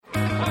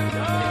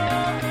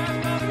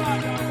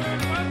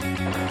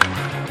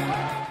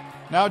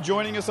Now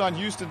joining us on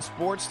Houston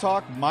Sports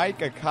Talk,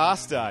 Mike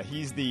Acosta.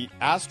 He's the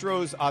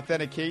Astros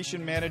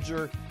Authentication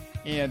Manager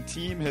and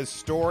Team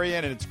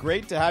Historian, and it's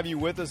great to have you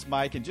with us,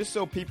 Mike. And just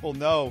so people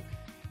know,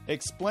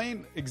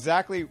 explain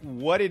exactly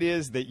what it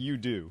is that you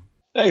do.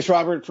 Thanks,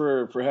 Robert,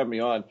 for having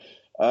me on.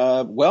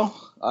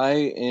 I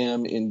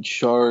am in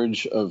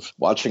charge of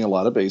watching a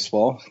lot of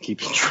baseball,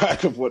 keeping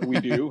track of what we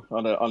do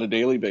on a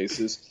daily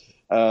basis.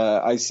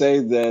 I say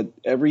that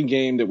every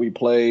game that we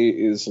play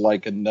is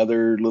like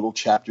another little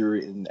chapter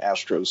in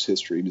Astros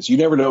history, because you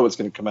never know what's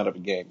going to come out of a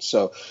game.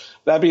 So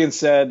that being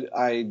said,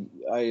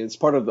 as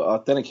part of the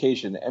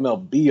authentication,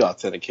 MLB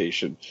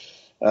authentication,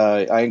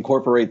 I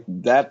incorporate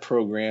that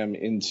program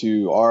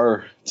into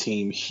our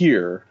team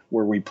here,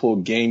 where we pull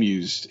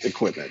game-used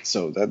equipment.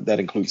 So that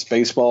includes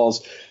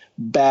baseballs,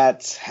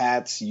 bats,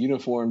 hats,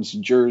 uniforms,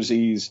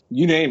 jerseys,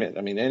 you name it.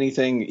 I mean,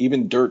 anything,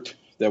 even dirt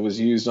that was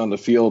used on the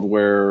field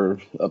where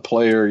a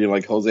player,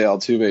 like Jose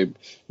Altuve,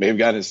 may have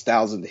gotten his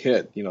 1,000th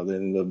hit,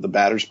 in the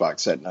batter's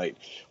box that night,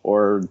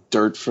 or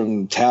dirt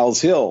from Tal's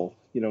Hill,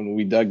 when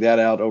we dug that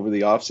out over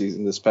the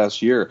offseason this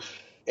past year.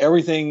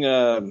 Everything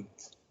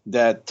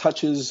that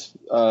touches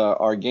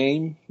our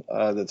game,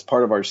 that's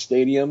part of our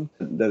stadium,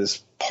 that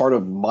is part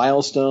of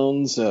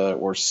milestones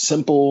or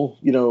simple,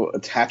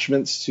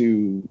 attachments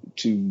to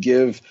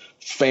give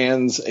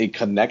fans a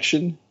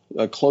connection,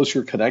 a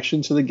closer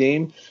connection to the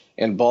game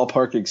and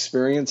ballpark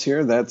experience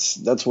here.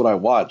 That's what I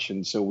watch.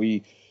 And so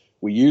we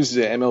use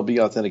the MLB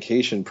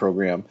authentication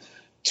program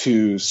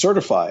to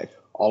certify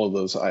all of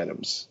those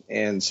items.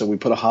 And so we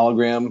put a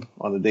hologram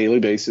on a daily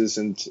basis.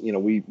 And,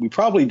 we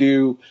probably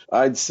do,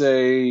 I'd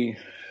say,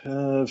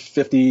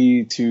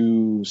 50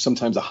 to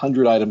sometimes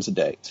 100 items a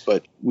day.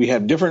 But we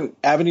have different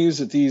avenues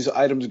that these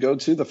items go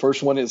to. The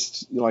first one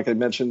is, like I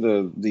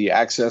mentioned, the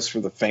access for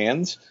the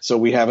fans. So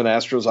we have an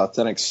Astros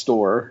Authentic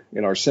store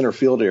in our center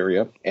field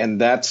area, and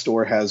that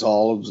store has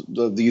all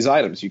of these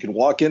items. You can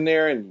walk in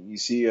there and you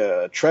see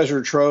a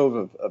treasure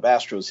trove of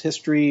Astros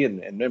history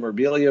and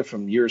memorabilia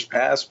from years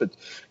past, but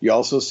you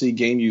also see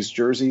game-used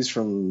jerseys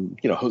from,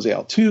 Jose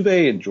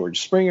Altuve and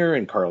George Springer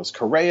and Carlos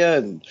Correa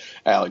and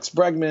Alex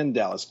Bregman,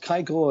 Dallas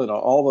Keuchel, and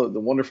all the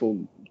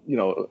wonderful,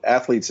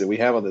 athletes that we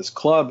have on this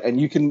club. And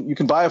you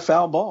can buy a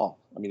foul ball.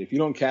 I mean, if you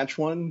don't catch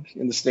one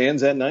in the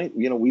stands that night,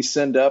 we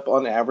send up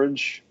on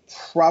average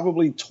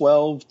probably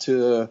 12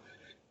 to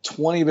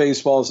 20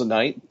 baseballs a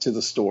night to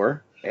the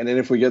store. And then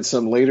if we get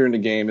some later in the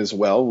game as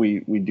well, we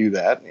do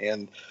that.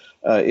 And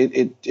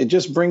it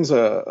just brings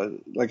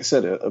like I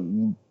said, a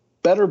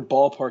better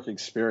ballpark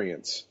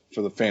experience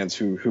for the fans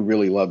who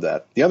really love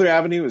that. The other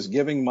avenue is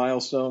giving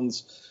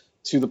milestones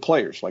to the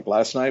players. Like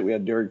last night, we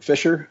had Derek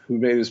Fisher, who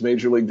made his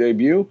major league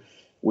debut.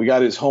 We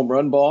got his home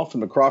run ball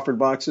from the Crawford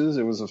boxes.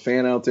 There was a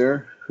fan out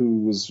there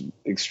who was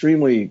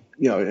extremely,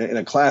 in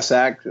a class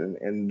act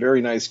and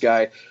very nice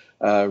guy,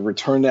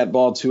 returned that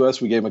ball to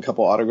us. We gave him a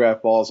couple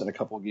autograph balls and a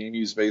couple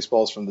game-used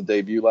baseballs from the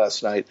debut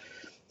last night.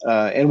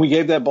 And we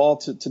gave that ball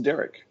to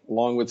Derek,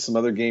 along with some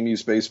other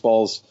game-used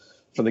baseballs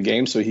for the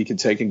game, so he could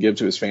take and give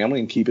to his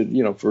family and keep it,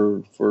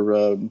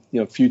 for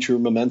future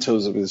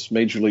mementos of his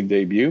major league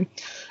debut.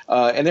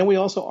 And then we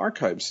also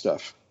archive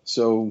stuff.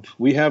 So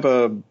we have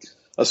a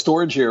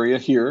storage area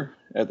here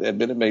at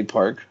Minute Maid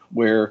Park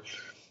where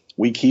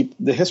we keep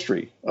the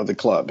history of the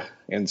club.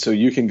 And so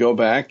you can go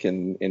back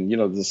and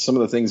some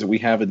of the things that we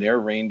have in there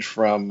range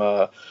from,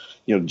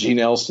 Gene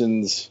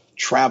Elston's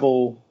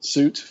travel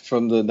suit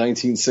from the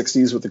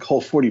 1960s with the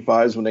Colt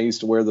 45s when they used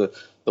to wear the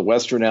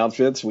Western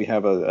outfits. We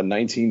have a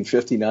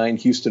 1959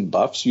 Houston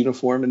Buffs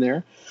uniform in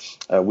there.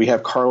 We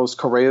have Carlos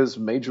Correa's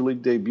major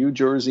league debut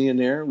jersey in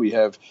there. We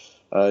have,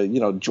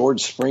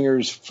 George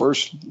Springer's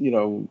first,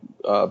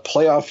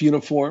 playoff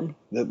uniform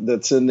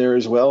that's in there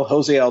as well.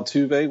 Jose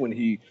Altuve, when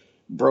he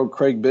broke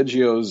Craig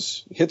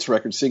Biggio's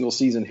single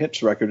season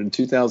hits record in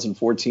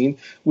 2014.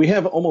 We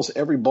have almost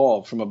every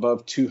ball from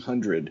above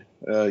 200.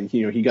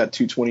 He got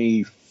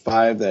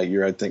 225 that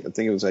year. I think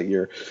it was that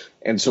year.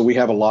 And so we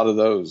have a lot of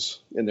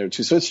those in there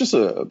too. So it's just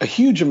a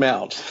huge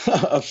amount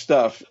of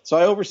stuff. So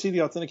I oversee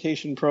the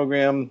authentication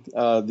program,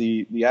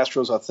 the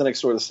Astros Authentic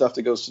store, the stuff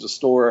that goes to the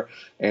store,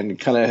 and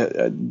kind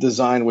of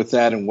design with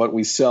that and what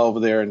we sell over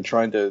there, and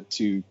trying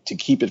to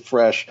keep it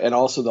fresh, and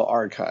also the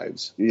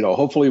archives.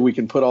 Hopefully we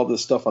can put all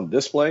this stuff on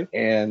display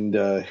and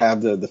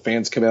have the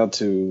fans come out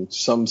to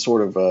some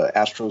sort of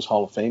Astros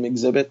Hall of Fame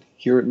exhibit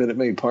here at Minute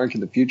Maid Park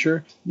in the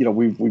future.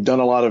 We've done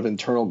a lot of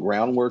internal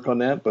groundwork on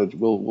that, but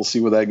we'll see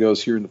where that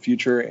goes here in the future.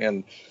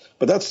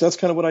 But that's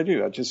kind of what I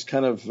do. I just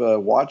kind of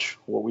watch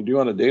what we do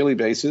on a daily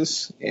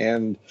basis,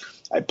 and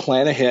I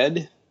plan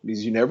ahead,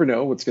 because you never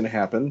know what's going to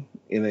happen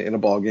in a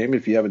ball game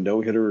if you have a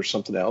no-hitter or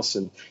something else,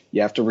 and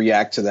you have to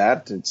react to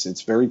that.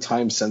 It's very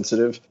time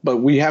sensitive, but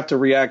we have to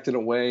react in a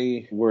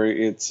way where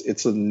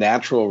it's a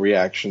natural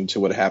reaction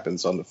to what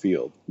happens on the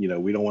field. We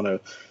don't want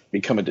to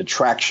become a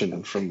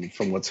detraction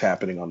from what's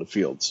happening on the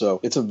field. So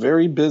it's a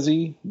very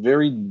busy,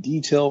 very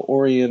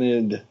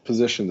detail-oriented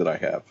position that I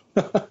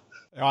have.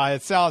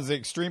 It sounds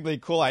extremely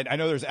cool. I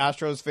know there's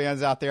Astros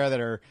fans out there that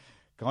are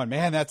going,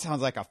 man, that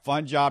sounds like a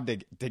fun job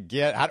to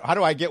get. How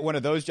do I get one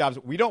of those jobs?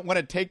 We don't want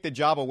to take the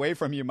job away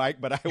from you, Mike,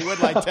 but I would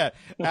like to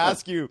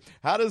ask you,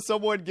 how does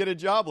someone get a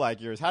job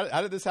like yours?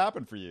 How did this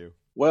happen for you?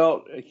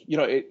 Well,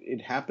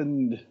 it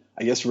happened,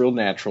 I guess, real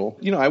natural.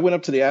 I went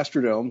up to the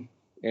Astrodome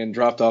and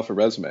dropped off a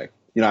resume.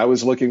 I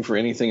was looking for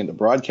anything in the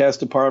broadcast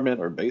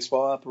department or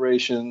baseball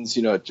operations,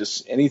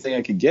 just anything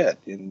I could get.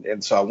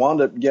 And so I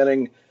wound up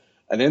getting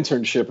an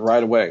internship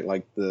right away.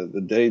 Like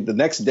the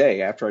next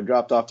day after I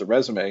dropped off the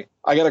resume,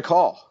 I got a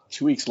call.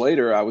 2 weeks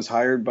later, I was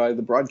hired by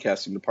the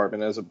broadcasting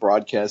department as a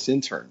broadcast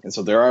intern. And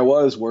so there I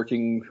was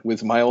working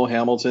with Milo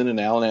Hamilton and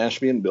Alan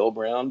Ashby and Bill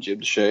Brown, Jim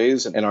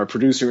DeShays, and our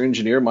producer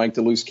engineer, Mike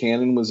DeLuce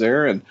Cannon, was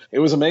there. And it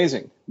was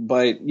amazing.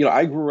 But,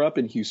 I grew up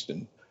in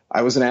Houston.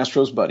 I was an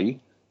Astros buddy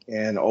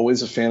and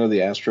always a fan of the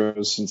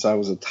Astros since I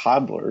was a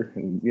toddler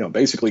and,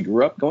 basically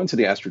grew up going to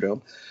the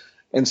Astrodome.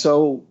 And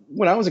so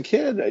when I was a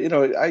kid,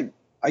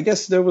 I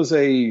guess there was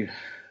I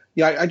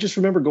just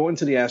remember going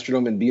to the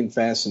Astrodome and being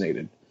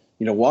fascinated,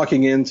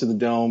 walking into the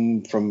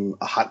dome from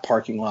a hot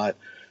parking lot,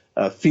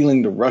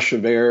 feeling the rush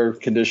of air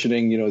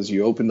conditioning, as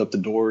you opened up the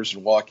doors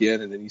and walk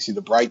in, and then you see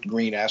the bright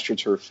green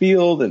AstroTurf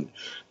field and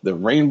the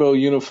rainbow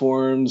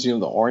uniforms, the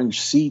orange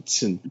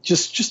seats, and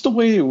just the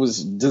way it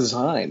was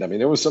designed. I mean,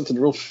 there was something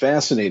real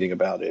fascinating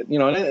about it,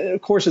 and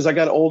of course, as I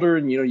got older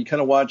and, you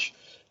kind of watch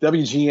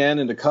WGN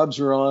and the Cubs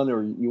are on,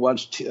 or you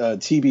watch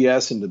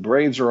TBS and the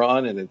Braves are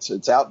on, and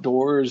it's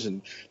outdoors,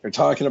 and they're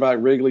talking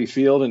about Wrigley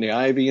Field and the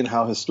Ivy and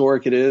how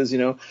historic it is.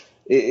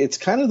 It's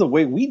kind of the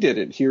way we did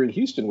it here in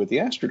Houston with the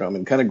Astrodome,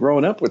 and kind of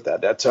growing up with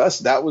that. That to us,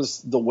 that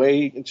was the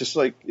way. Just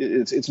like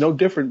it's no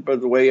different,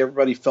 but the way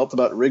everybody felt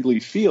about Wrigley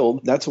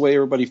Field, that's the way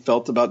everybody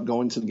felt about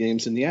going to the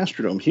games in the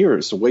Astrodome here.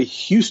 It's the way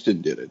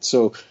Houston did it.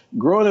 So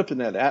growing up in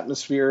that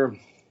atmosphere,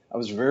 I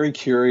was very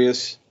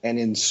curious, and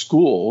in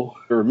school,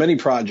 there were many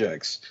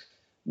projects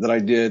that I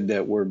did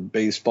that were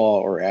baseball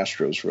or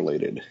Astros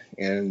related,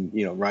 and,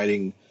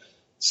 writing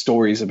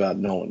stories about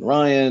Nolan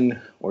Ryan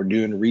or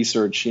doing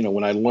research,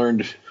 when I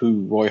learned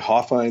who Roy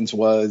Hoffines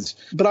was.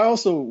 But I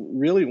also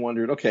really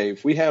wondered, okay,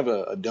 if we have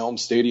a dome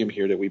stadium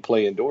here that we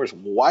play indoors,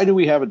 why do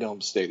we have a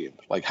dome stadium?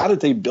 Like, how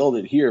did they build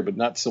it here but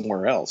not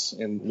somewhere else?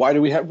 And why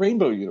do we have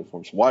rainbow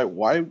uniforms?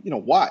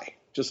 Why?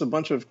 Just a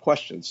bunch of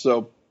questions.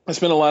 So I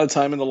spent a lot of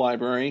time in the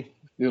library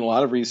doing a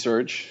lot of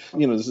research.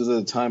 This is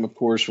a time, of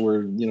course,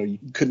 where, you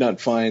could not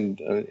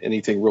find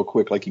anything real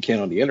quick like you can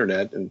on the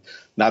internet. And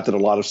not that a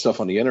lot of stuff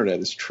on the internet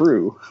is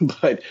true,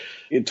 but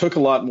it took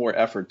a lot more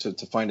effort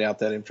to find out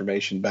that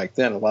information back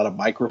then. A lot of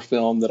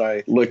microfilm that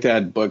I looked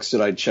at, books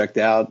that I checked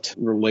out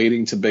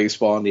relating to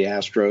baseball and the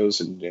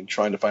Astros, and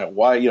trying to find out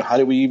why, how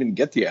did we even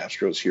get the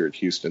Astros here at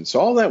Houston? So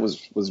all that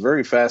was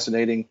very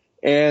fascinating.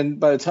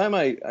 And by the time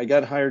I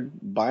got hired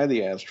by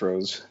the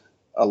Astros,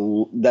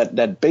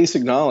 that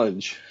basic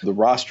knowledge, the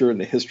roster and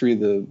the history of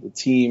the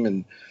team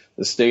and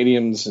the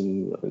stadiums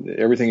and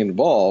everything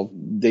involved,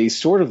 they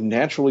sort of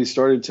naturally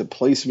started to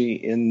place me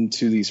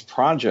into these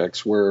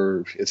projects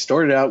where it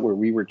started out where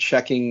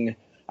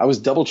I was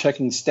double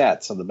checking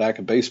stats on the back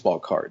of baseball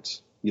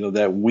cards,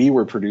 that we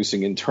were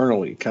producing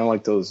internally, kind of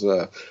like those,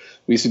 we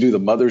used to do the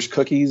mother's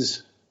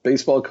cookies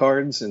baseball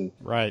cards and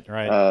right.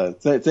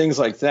 Things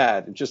like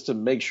that, just to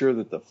make sure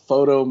that the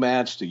photo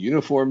matched, the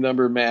uniform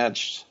number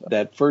matched.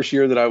 That first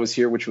year that I was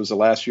here, which was the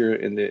last year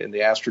in the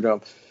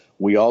Astrodome,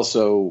 we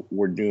also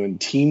were doing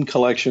team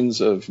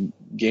collections of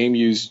game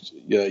used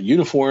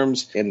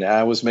uniforms, and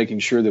I was making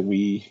sure that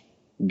we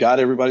got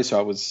everybody. So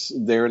I was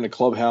there in the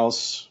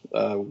clubhouse,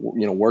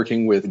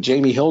 working with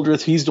Jamie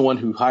Hildreth. He's the one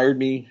who hired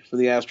me for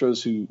the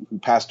Astros, who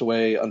passed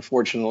away,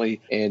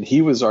 unfortunately, and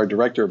he was our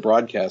director of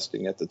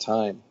broadcasting at the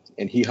time.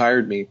 And he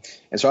hired me.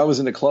 And so I was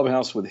in the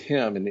clubhouse with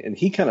him, and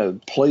he kind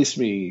of placed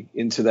me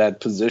into that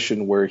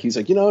position where he's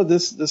like,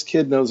 this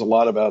kid knows a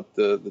lot about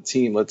the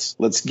team.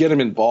 Let's get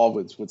him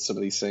involved with some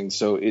of these things.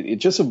 So it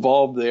just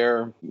evolved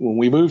there. When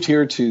we moved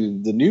here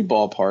to the new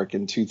ballpark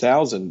in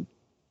 2000,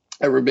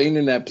 I remained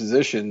in that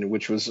position,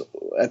 which was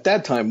at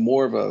that time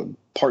more of a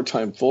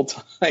part-time,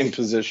 full-time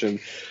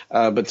position.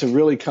 But to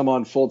really come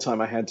on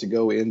full-time, I had to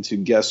go into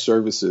guest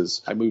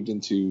services. I moved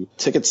into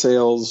ticket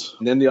sales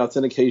and then the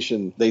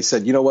authentication. They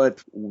said, you know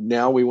what,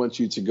 now we want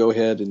you to go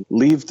ahead and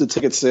leave the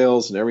ticket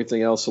sales and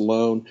everything else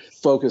alone.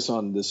 Focus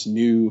on this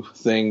new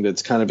thing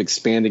that's kind of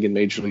expanding in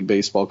Major League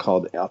Baseball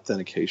called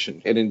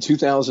authentication. And in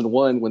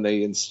 2001, when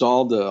they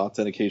installed the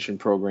authentication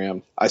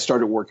program, I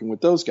started working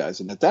with those guys.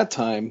 And at that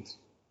time,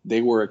 they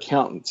were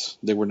accountants.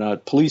 They were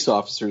not police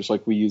officers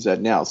like we use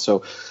that now.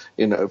 So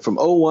from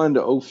 01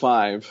 to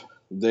 05,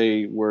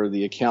 they were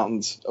the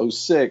accountants.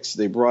 06,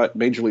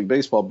 Major League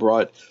Baseball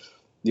brought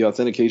the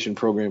authentication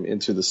program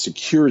into the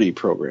security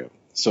program.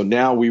 So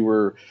now we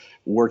were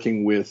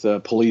working with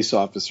police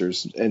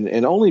officers,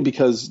 and only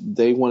because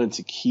they wanted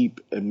to keep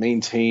and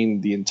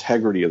maintain the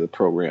integrity of the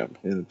program.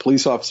 And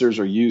police officers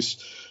are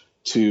used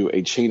to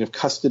a chain of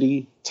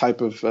custody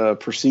type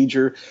of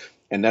procedure.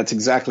 And that's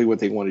exactly what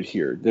they wanted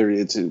here.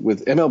 It's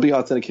with MLB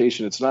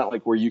authentication. It's not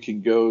like where you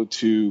can go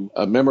to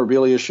a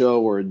memorabilia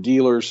show or a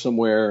dealer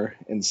somewhere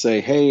and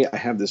say, "Hey, I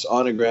have this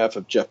autograph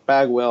of Jeff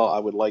Bagwell. I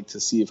would like to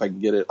see if I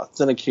can get it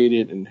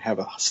authenticated and have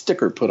a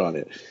sticker put on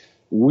it."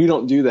 We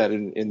don't do that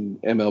in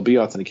MLB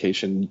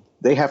authentication.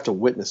 They have to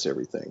witness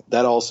everything.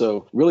 That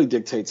also really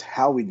dictates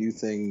how we do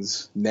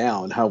things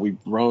now and how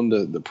we've grown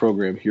the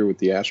program here with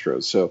the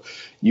Astros. So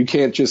you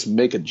can't just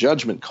make a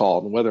judgment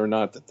call on whether or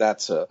not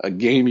that's a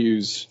game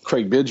use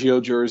Craig Biggio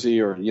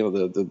jersey or,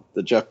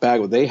 the Jeff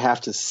Bagwell. They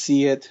have to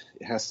see it.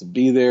 It has to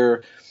be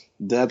there.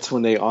 That's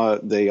when they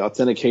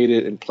authenticate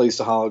it and place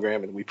the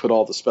hologram, and we put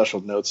all the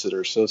special notes that are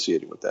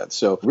associated with that.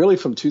 So really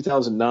from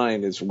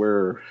 2009 is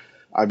where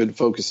I've been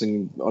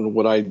focusing on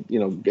what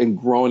and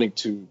growing it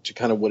to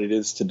kind of what it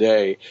is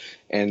today.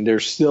 And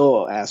there's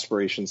still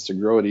aspirations to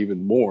grow it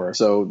even more.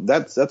 So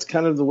that's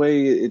kind of the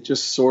way it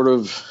just sort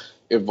of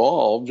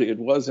evolved. It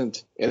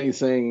wasn't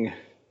anything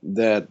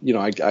that,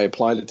 I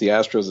applied at the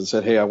Astros and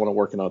said, "Hey, I want to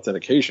work in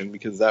authentication,"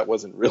 because that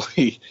wasn't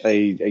really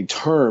a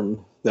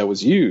term that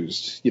was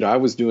used. I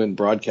was doing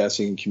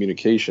broadcasting and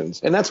communications.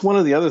 And that's one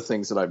of the other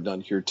things that I've done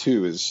here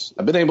too, is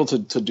I've been able to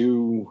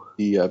do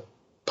the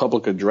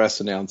public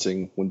address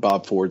announcing when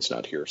Bob Ford's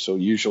not here. So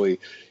usually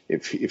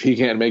if he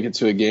can't make it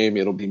to a game,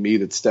 it'll be me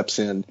that steps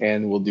in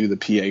and we'll do the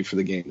PA for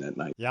the game that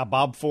night. Yeah,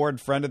 Bob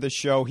Ford, friend of the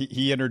show.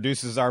 He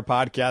introduces our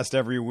podcast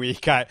every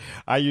week.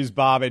 I use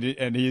Bob,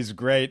 and he's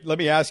great. Let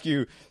me ask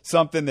you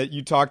something that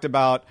you talked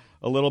about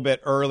a little bit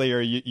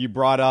earlier. You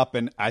brought up,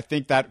 and I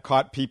think that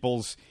caught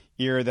people's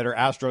ear that are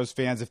Astros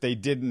fans if they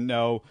didn't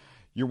know.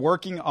 You're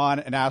working on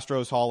an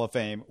Astros Hall of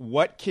Fame.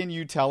 What can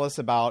you tell us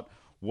about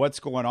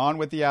what's going on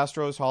with the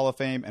Astros Hall of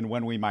Fame and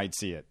when we might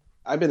see it?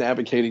 I've been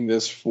advocating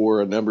this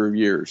for a number of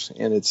years,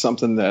 and it's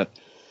something that,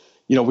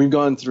 we've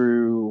gone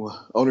through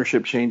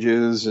ownership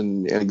changes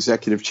and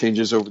executive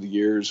changes over the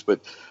years,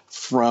 but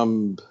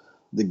from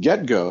the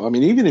get-go,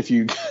 even if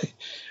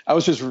I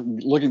was just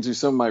looking through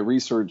some of my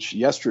research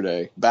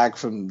yesterday, back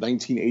from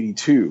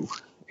 1982,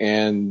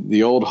 and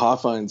the old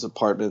Hoffines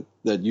apartment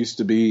that used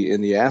to be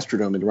in the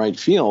Astrodome in right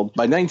field.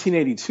 By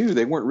 1982,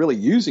 they weren't really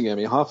using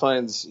it.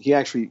 Hoffines, he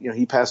actually,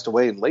 he passed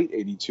away in late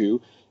 82,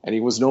 and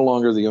he was no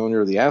longer the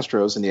owner of the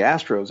Astros. And the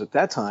Astros at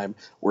that time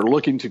were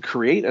looking to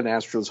create an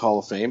Astros Hall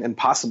of Fame and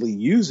possibly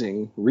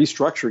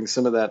restructuring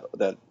some of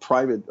that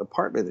private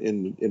apartment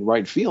in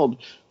right field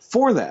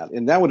for that.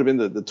 And that would have been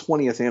the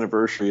 20th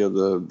anniversary of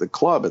the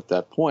club at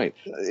that point.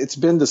 It's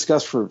been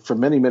discussed for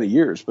many, many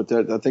years, but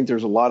I think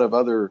there's a lot of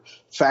other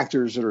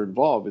factors that are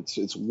involved.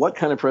 It's what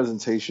kind of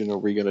presentation are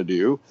we going to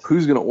do?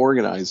 Who's going to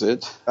organize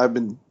it? I've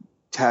been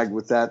tagged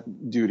with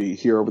that duty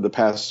here over the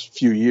past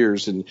few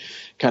years and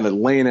kind of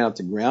laying out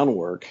the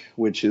groundwork,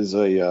 which is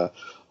a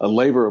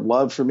labor of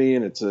love for me.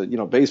 And it's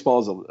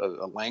baseball is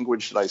a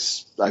language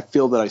that I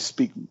feel that I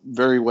speak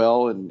very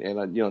well and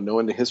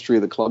knowing the history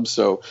of the club.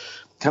 So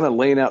kind of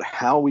laying out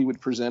how we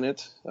would present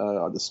it,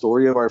 the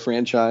story of our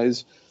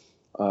franchise,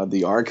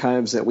 the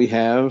archives that we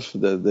have,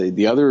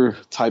 the other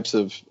types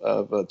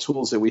of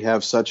tools that we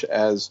have, such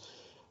as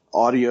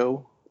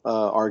audio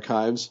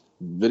archives,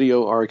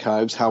 video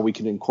archives, how we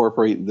can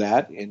incorporate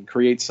that and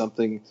create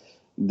something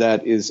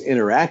that is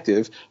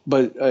interactive.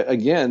 But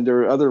again,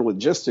 there are other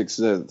logistics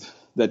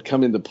that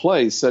come into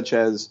play, such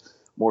as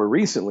more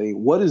recently,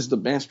 what is the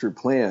master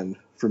plan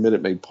for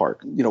Minute Maid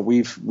Park?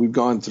 We've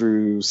gone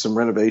through some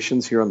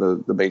renovations here on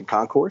the main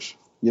concourse,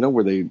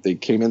 where they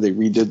came in, they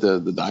redid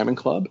the Diamond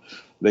Club.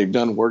 They've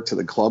done work to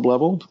the club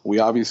level. We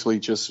obviously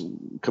just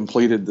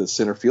completed the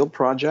center field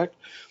project.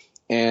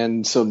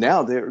 And so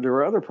now there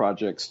are other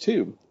projects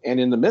too. And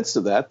in the midst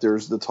of that,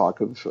 there's the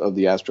talk of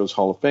the Astros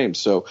Hall of Fame.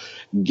 So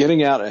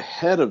getting out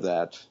ahead of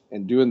that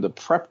and doing the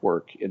prep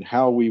work and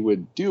how we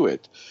would do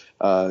it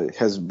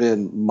has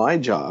been my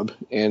job.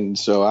 And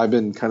so I've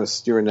been kind of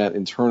steering that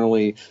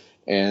internally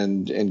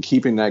and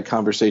keeping that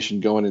conversation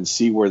going and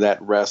see where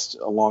that rests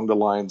along the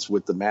lines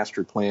with the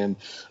master plan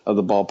of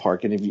the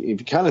ballpark. And if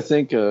you kind of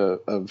think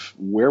of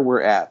where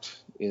we're at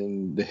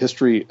in the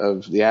history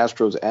of the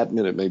Astros at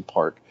Minute Maid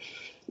Park,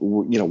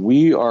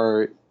 we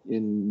are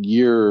in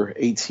year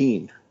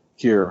 18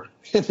 here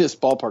in this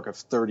ballpark of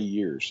 30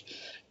 years,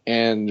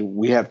 and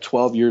we have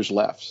 12 years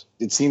left.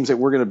 It seems that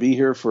we're going to be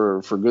here for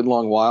a good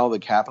long while. The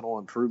capital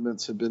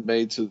improvements have been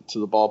made to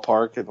the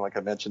ballpark, and like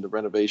I mentioned, the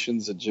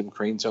renovations that Jim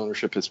Crane's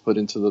ownership has put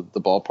into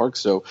the ballpark.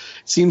 So it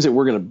seems that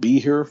we're going to be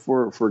here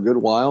for a good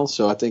while.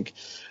 So I think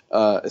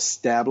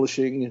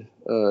establishing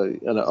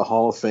a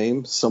Hall of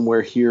Fame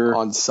somewhere here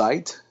on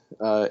site,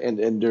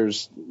 and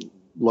there's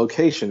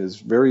location is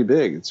very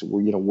big. It's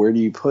where do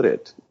you put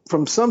it?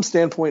 From some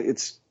standpoint,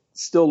 it's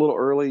still a little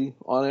early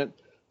on it.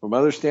 From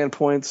other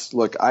standpoints,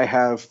 look,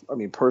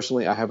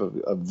 personally, I have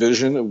a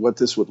vision of what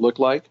this would look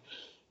like.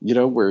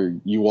 where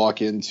you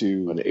walk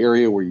into an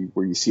area where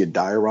you see a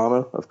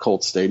diorama of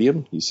Colt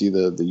Stadium. You see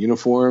the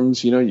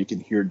uniforms, you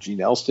can hear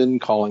Gene Elston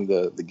calling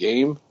the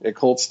game at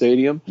Colt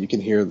Stadium. You can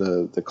hear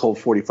the Colt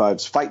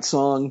 45's fight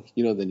song,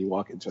 then you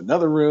walk into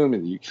another room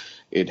and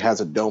it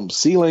has a domed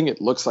ceiling. It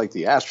looks like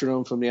the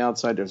Astrodome from the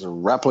outside. There's a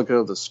replica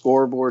of the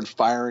scoreboard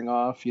firing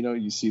off.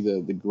 You see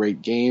the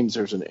great games.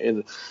 There's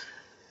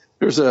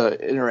a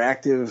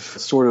interactive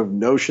sort of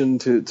notion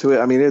to it.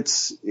 I mean,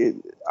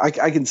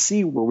 I can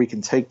see where we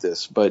can take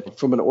this, but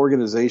from an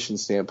organization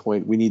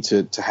standpoint, we need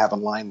to have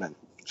alignment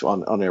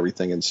on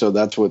everything. And so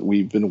that's what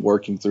we've been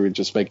working through, and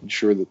just making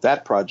sure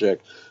that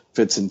project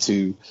fits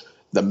into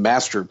the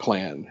master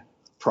plan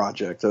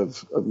project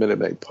of Minute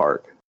Maid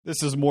Park.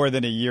 This is more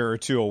than a year or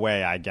two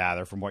away, I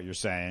gather, from what you're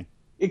saying.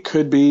 It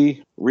could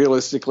be.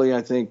 Realistically,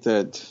 I think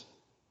that,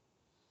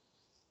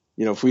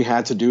 if we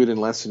had to do it in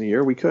less than a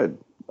year, we could.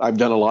 I've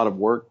done a lot of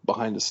work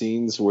behind the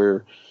scenes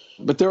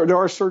but there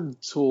are certain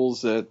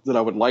tools that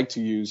I would like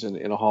to use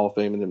in a Hall of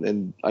Fame.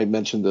 And I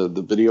mentioned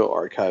the video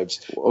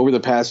archives. Over the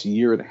past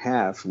year and a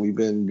half, we've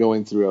been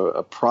going through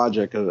a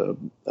project, a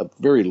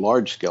very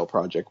large scale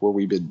project, where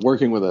we've been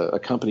working with a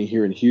company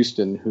here in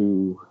Houston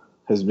who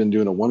has been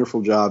doing a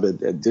wonderful job at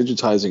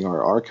digitizing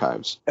our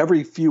archives.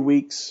 Every few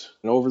weeks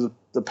and over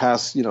the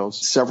past,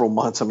 several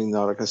months,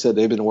 like I said,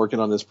 they've been working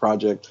on this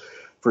project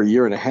for a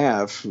year and a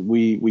half.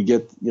 We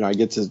get, I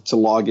get to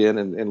log in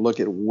and look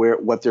at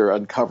what they're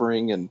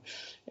uncovering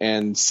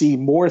and see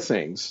more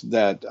things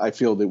that I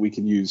feel that we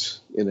can use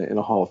in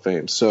a Hall of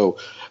Fame. So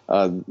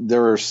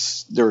there are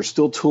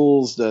still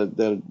tools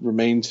that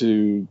remain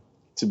to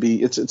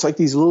be. It's like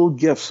these little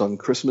gifts on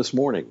Christmas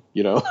morning.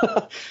 You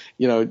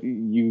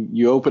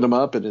open them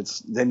up, and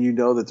then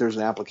that there's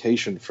an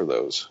application for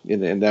those,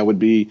 and that would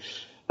be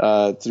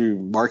through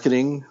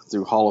marketing,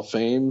 through Hall of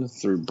Fame,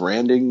 through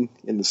branding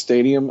in the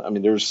stadium. I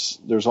mean,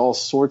 there's all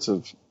sorts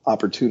of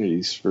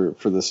opportunities for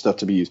this stuff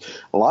to be used.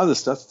 A lot of this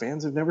stuff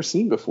fans have never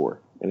seen before,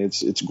 and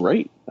it's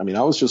great. I mean,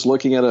 I was just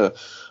looking at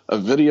a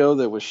video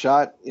that was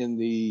shot in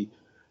the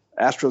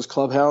Astros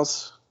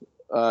clubhouse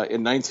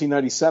in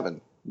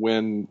 1997.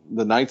 When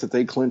the night that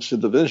they clinched the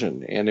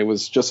division, and it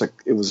was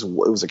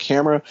a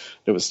camera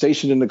that was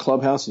stationed in the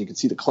clubhouse, and you could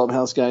see the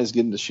clubhouse guys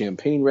getting the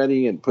champagne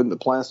ready and putting the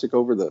plastic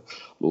over the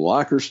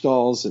locker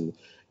stalls, and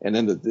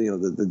then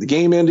the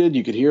game ended.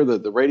 You could hear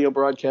the radio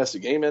broadcast. The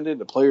game ended.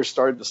 The players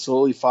started to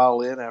slowly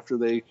file in after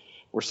they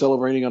were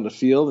celebrating on the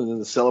field, and then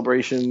the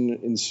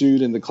celebration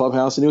ensued in the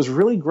clubhouse, and it was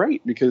really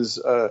great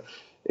because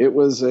it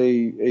was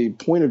a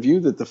point of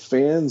view that the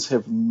fans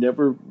have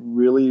never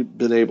really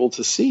been able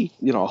to see.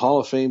 A Hall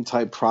of Fame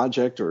type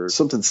project or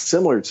something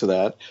similar to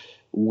that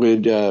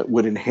would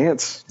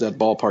enhance that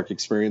ballpark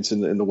experience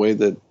in the way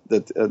that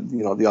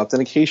the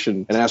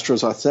authentication and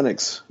Astros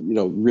Authentics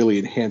really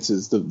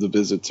enhances the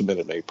visit to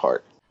Minute Maid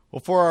Park. Well,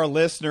 for our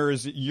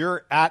listeners,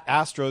 you're at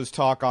Astros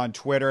Talk on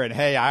Twitter, and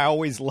hey, I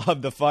always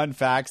love the fun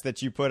facts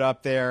that you put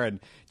up there. And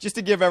just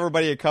to give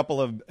everybody a couple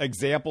of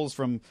examples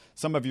from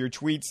some of your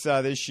tweets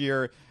this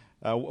year,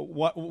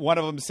 one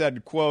of them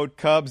said, quote,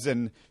 Cubs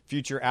and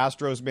future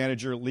Astros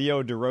manager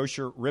Leo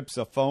Durocher rips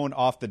a phone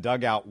off the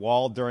dugout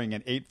wall during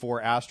an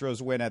 8-4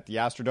 Astros win at the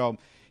Astrodome.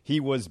 He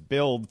was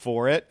billed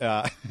for it.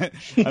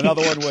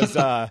 Another one was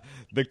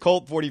the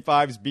Colt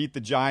 45s beat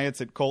the Giants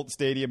at Colt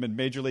Stadium in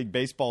Major League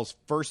Baseball's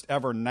first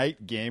ever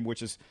night game,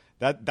 which is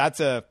that's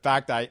a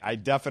fact I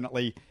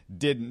definitely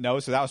didn't know.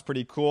 So that was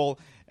pretty cool.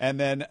 And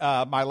then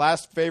my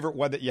last favorite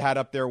one that you had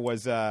up there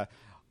was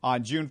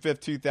on June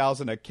 5th,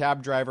 2000, a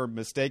cab driver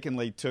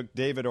mistakenly took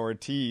David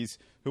Ortiz,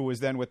 who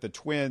was then with the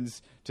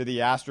Twins, to the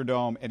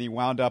Astrodome, and he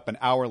wound up an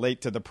hour late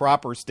to the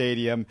proper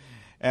stadium.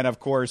 And,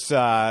 of course,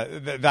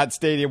 that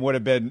stadium would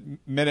have been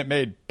Minute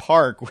Maid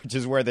Park, which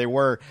is where they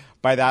were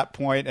by that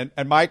point.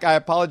 And Mike, I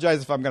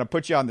apologize if I'm going to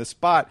put you on the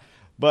spot,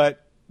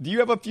 but do you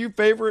have a few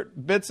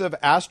favorite bits of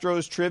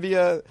Astros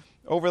trivia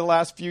over the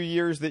last few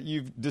years that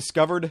you've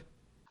discovered?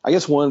 I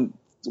guess one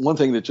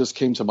thing that just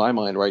came to my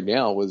mind right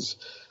now was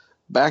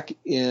back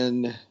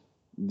in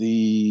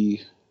the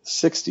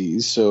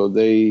 60s. So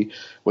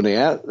when they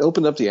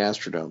opened up the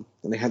Astrodome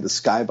and they had the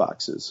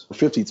skyboxes,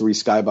 53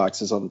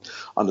 skyboxes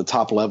on the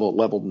top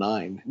level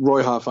 9,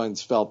 Roy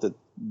Hofheinz felt that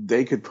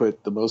they could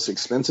put the most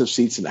expensive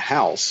seats in the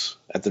house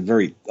at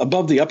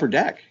above the upper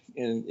deck.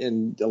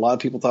 And a lot of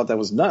people thought that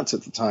was nuts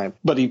at the time,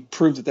 but he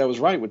proved that was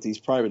right with these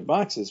private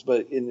boxes.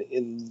 But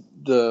then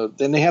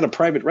they had a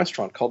private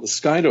restaurant called the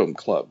Skydome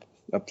Club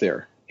up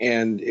there,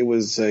 and it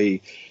was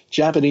a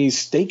Japanese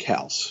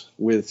steakhouse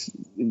with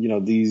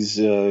these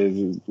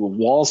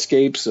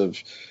wallscapes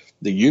of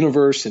the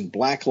universe and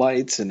black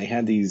lights, and they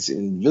had these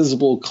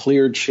invisible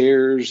clear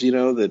chairs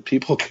that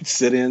people could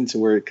sit in to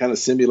where it kind of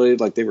simulated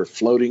like they were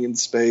floating in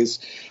space,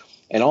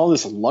 and all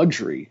this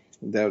luxury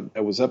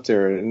that was up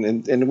there,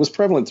 and it was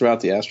prevalent throughout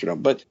the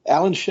Astrodome. But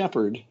Alan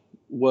Shepard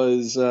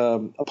was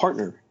a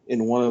partner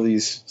in one of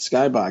these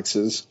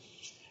skyboxes,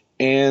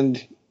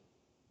 and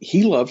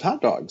he loved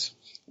hot dogs.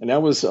 And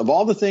that was, of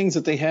all the things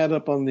that they had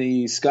up on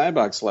the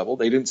skybox level,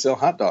 they didn't sell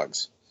hot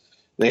dogs.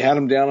 They had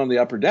them down on the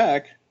upper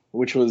deck,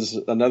 which was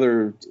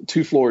another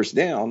 2 floors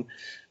down.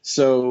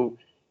 So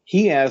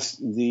he asked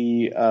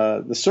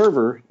the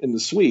server in the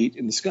suite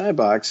in the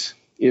skybox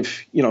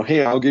if,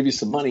 hey, I'll give you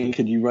some money.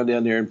 Could you run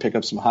down there and pick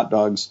up some hot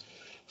dogs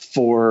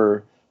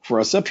for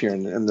us up here?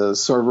 And the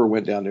server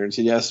went down there and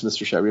said, yes,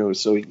 Mr. Chabrion.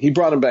 So he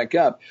brought him back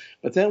up.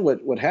 But then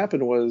what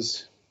happened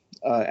was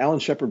Alan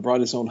Shepard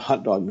brought his own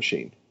hot dog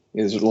machine.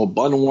 There's a little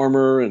bun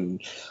warmer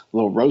and a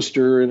little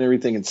roaster and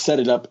everything, and set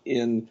it up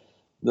in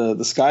the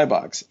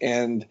skybox.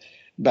 And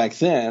back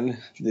then,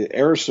 the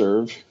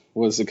AirServe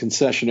was the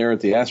concessionaire at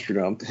the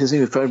Astrodome. His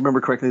name, if I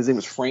remember correctly, his name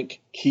was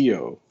Frank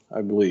Keogh,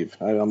 I believe.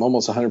 I'm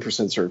almost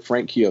 100% certain.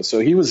 Frank Keogh. So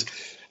he was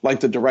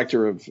like the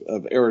director of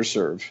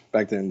AirServe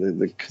back then,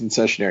 the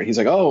concessionaire. He's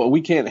like, oh,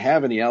 we can't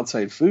have any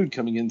outside food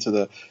coming into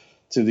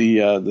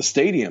the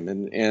stadium,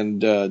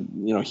 and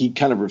he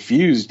kind of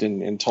refused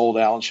and told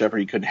Alan Shepard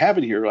he couldn't have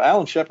it here. Well,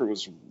 Alan Shepard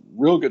was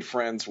real good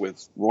friends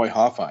with Roy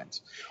Hofheinz.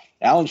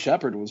 Alan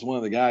Shepard was one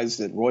of the guys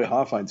that Roy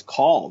Hofheinz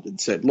called and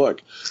said,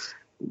 look,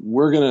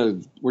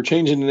 we're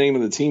changing the name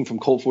of the team from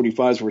Colt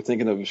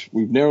 45s.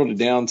 We've narrowed it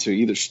down to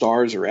either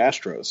Stars or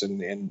Astros,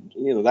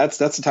 and that's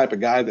the type of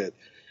guy that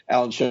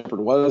Alan Shepard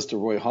was to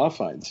Roy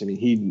Hofheinz. I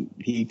mean,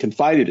 he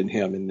confided in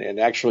him and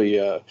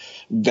actually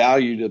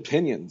valued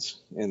opinions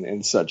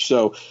and such.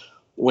 So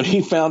when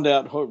he found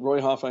out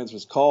Roy Hofheinz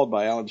was called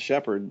by Alan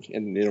Shepard,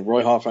 and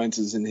Roy Hofheinz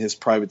is in his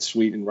private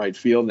suite in right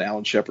field, and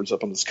Alan Shepard's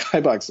up on the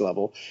skybox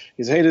level,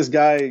 he said, hey, this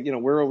guy,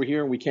 we're over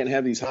here and we can't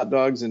have these hot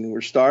dogs and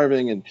we're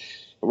starving. And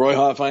Roy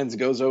Hofheinz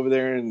goes over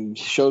there and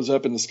shows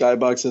up in the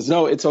skybox, says,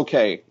 no, it's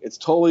okay. It's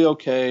totally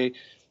okay.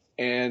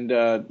 And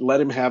let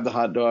him have the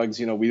hot dogs.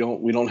 We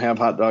don't have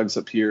hot dogs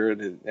up here,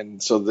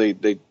 and so they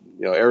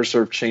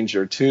AirServe changed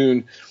their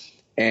tune,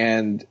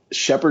 and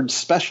Shepard's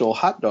Special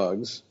Hot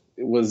Dogs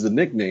was the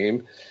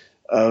nickname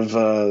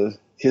of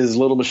his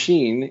little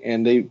machine,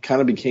 and they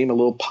kind of became a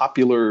little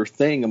popular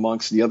thing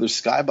amongst the other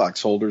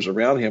skybox holders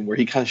around him, where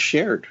he kind of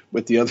shared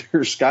with the other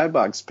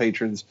skybox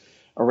patrons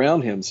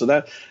around him. So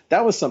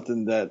that was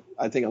something that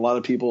I think a lot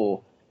of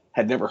people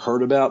had never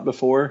heard about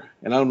before,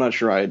 and I'm not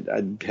sure I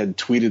had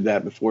tweeted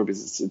that before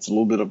because it's a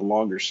little bit of a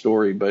longer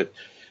story, but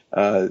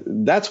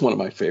that's one of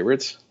my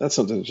favorites. That's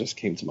something that just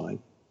came to mind.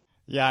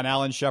 Yeah, and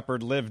Alan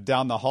Shepard lived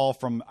down the hall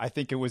from, I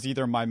think it was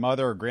either my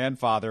mother or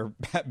grandfather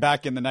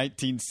back in the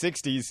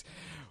 1960s,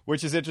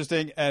 which is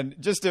interesting. And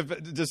just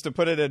to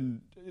put it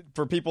in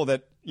for people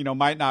that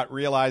might not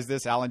realize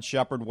this, Alan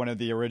Shepard, one of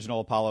the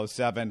original Apollo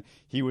 7,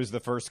 he was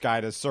the first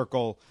guy to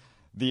circle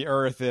the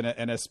Earth in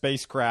a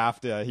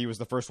spacecraft. He was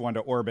the first one to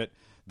orbit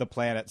the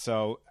planet.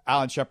 So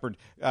Alan Shepard,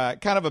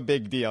 kind of a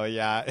big deal.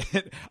 Yeah.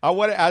 I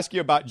want to ask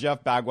you about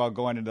Jeff Bagwell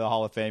going into the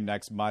Hall of Fame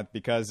next month,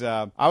 because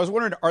I was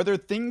wondering, are there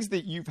things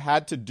that you've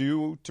had to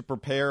do to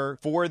prepare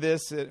for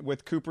this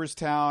with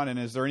Cooperstown? And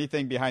is there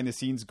anything behind the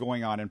scenes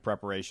going on in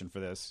preparation for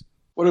this?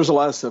 Well, there's a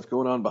lot of stuff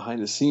going on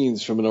behind the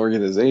scenes from an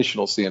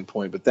organizational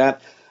standpoint,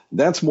 but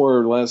that's more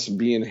or less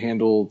being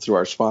handled through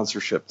our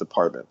sponsorship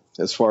department,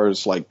 as far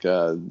as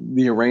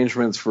the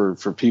arrangements for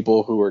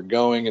people who are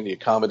going, and the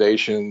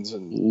accommodations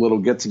and little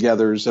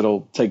get-togethers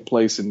that'll take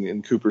place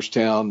in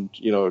Cooperstown.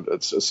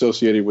 It's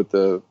associated with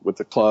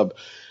the club,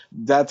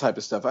 that type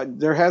of stuff.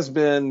 There has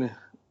been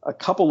a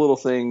couple little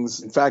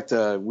things. In fact,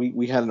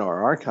 we had in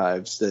our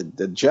archives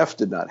that Jeff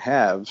did not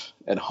have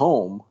at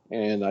home,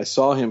 and I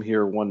saw him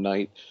here one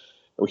night.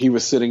 He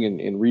was sitting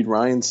in Reed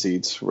Ryan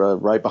seats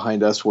right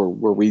behind us where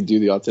we do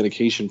the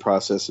authentication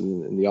process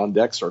in the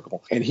on-deck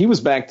circle. And he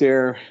was back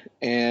there,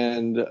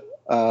 and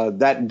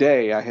that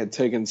day I had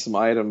taken some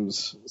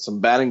items,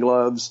 some batting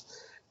gloves,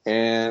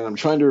 and I'm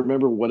trying to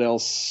remember what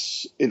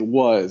else it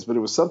was, but it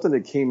was something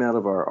that came out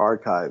of our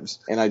archives.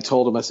 And I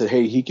told him, I said,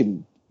 hey,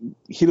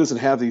 he doesn't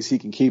have these, he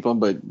can keep them,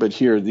 but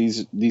here,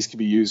 these can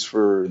be used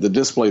for the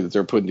display that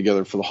they're putting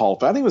together for the Hall.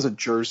 I think it was a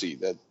jersey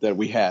that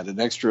we had, an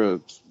extra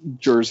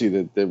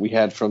jersey that we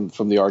had from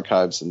the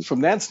archives. And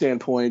from that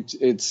standpoint,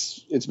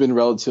 it's been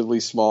relatively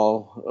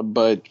small,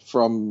 but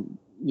from,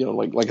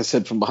 like I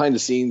said, from behind the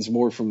scenes,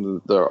 more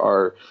from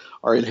our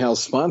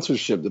in-house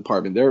sponsorship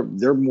department,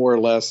 they're more or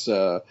less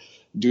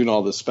doing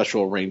all the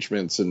special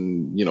arrangements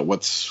and,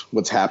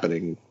 what's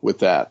happening with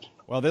that.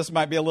 Well, this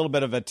might be a little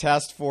bit of a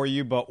test for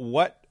you, but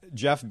what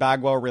Jeff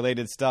Bagwell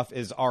related stuff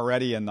is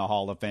already in the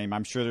Hall of Fame?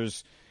 I'm sure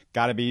there's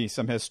got to be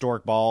some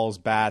historic balls,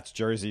 bats,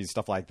 jerseys,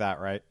 stuff like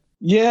that, right?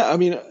 Yeah, I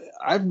mean,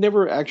 I've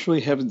never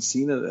actually haven't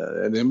seen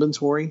an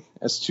inventory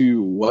as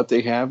to what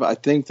they have. I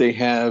think they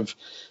have,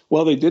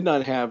 well, they did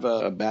not have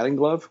a batting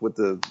glove with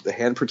the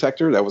hand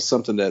protector. That was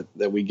something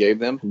that we gave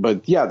them.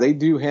 But yeah, they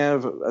do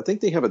have, I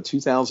think they have a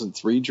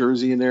 2003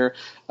 jersey in there.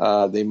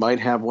 They might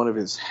have one of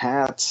his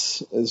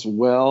hats as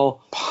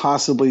well,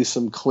 possibly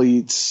some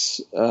cleats.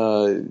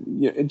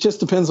 It just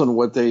depends on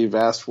what they've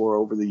asked for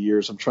over the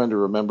years. I'm trying to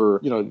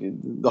remember,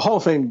 the Hall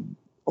of Fame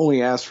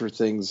only asks for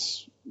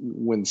things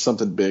when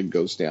something big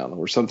goes down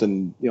or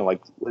something,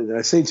 like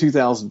I say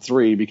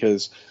 2003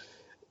 because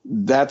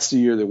that's the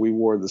year that we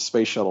wore the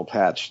Space Shuttle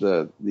patch,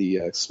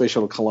 the Space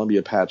Shuttle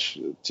Columbia patch,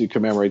 to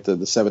commemorate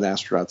the 7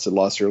 astronauts that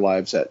lost their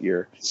lives that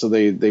year. So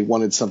they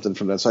wanted something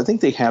from that. So I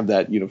think they have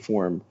that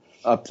uniform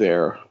up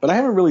there, but I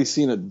haven't really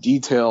seen a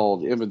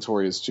detailed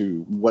inventory as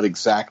to what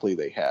exactly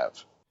they have.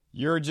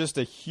 You're just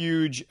a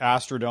huge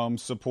Astrodome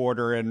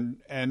supporter, and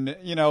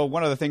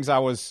one of the things I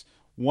was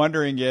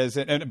wondering is,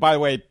 and by the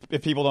way,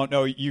 if people don't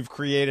know, you've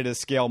created a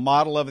scale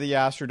model of the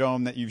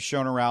Astrodome that you've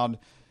shown around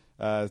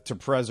to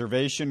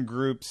preservation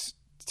groups.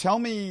 Tell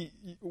me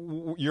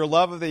your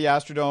love of the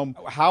Astrodome.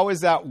 How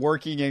is that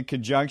working in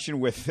conjunction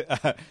with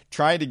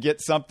trying to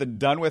get something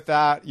done with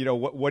that?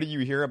 What do you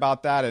hear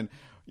about that? And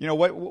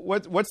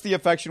what's the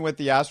affection with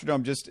the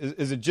Astrodome? Just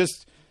is it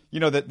just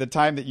the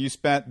time that you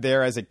spent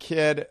there as a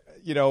kid,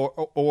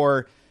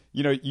 or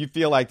you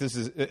feel like this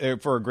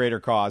is for a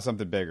greater cause,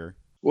 something bigger?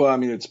 Well, I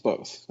mean, it's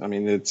both. I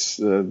mean, it's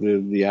the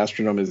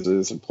Astrodome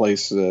is a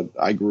place that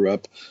I grew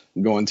up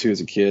going to as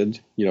a kid,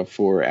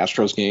 for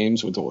Astros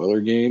games, with the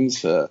Oiler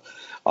games,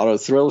 auto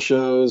thrill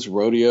shows,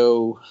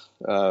 rodeo.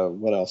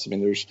 What else? I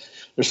mean, there's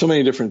so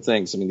many different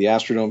things. I mean, the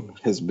Astrodome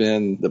has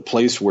been the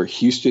place where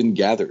Houston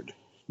gathered,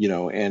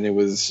 and it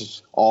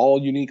was all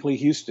uniquely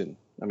Houston.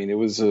 I mean, it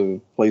was a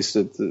place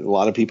that a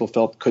lot of people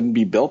felt couldn't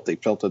be built. They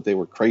felt that they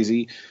were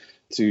crazy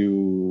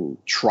to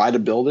try to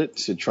build it,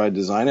 to try to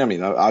design it. I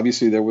mean,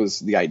 obviously there was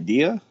the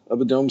idea of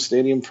a dome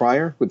stadium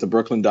prior with the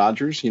Brooklyn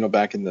Dodgers,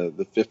 back in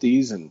the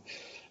 50s,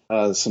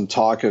 and some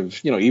talk of,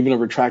 even a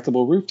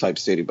retractable roof type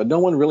stadium, but no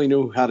one really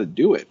knew how to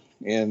do it.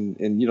 And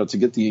to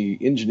get the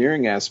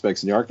engineering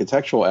aspects and the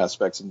architectural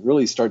aspects and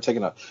really start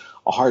taking a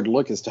hard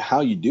look as to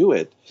how you do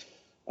it.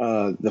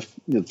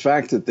 The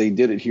fact that they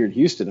did it here in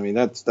Houston, I mean,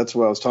 that's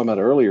what I was talking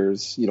about earlier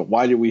is,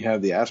 why did we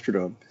have the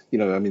Astrodome?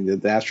 I mean, the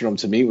Astrodome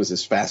to me was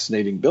this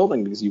fascinating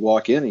building because you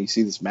walk in and you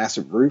see this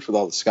massive roof with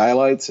all the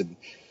skylights and,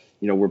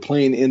 we're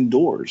playing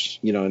indoors,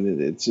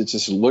 and it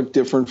just looked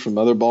different from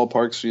other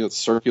ballparks. It's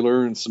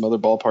circular, and some other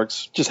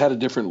ballparks just had a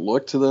different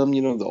look to them,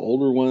 the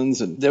older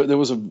ones. And there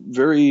was a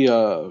very,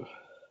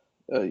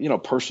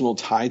 personal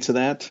tie to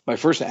that. My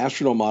first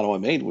Astrodome model I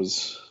made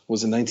was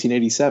in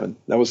 1987.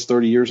 That was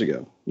 30 years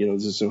ago.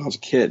 Just when I was a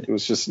kid. It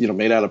was just,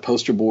 made out of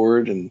poster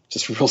board and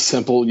just real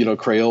simple,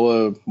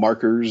 Crayola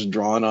markers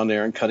drawn on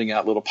there and cutting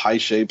out little pie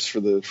shapes for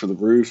the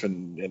roof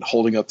and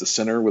holding up the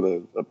center with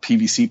a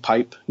PVC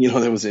pipe.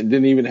 It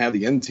didn't even have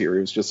the interior.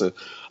 It was just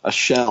a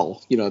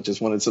shell.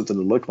 Just wanted something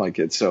to look like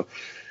it. So,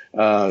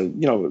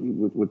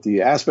 with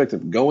the aspect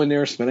of going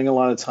there, spending a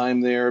lot of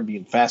time there,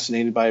 being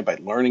fascinated by it, by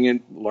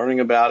learning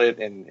about it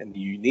and the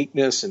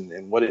uniqueness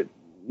and what it,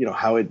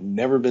 how it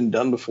never been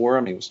done before.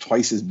 I mean, it was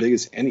twice as big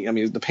as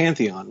the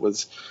Pantheon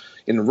was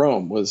in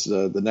Rome was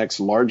the next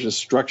largest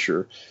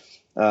structure.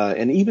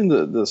 And even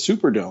the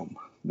Superdome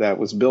that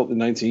was built in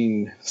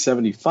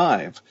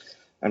 1975.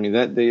 I mean,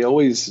 that they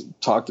always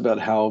talked about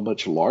how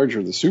much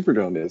larger the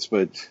Superdome is,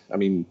 but I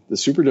mean, the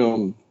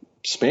Superdome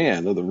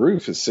span of the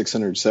roof is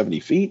 670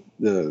 feet.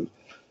 The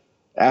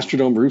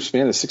Astrodome roof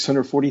span is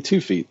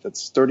 642 feet.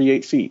 That's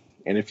 38 feet.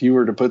 And if you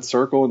were to put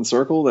circle and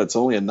circle, that's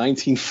only a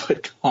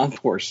 19-foot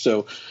concourse.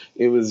 So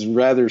it was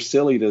rather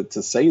silly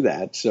to say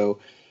that. So,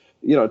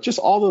 just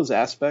all those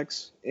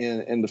aspects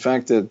and the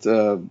fact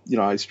that,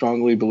 I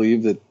strongly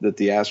believe that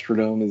the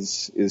Astrodome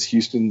is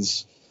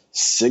Houston's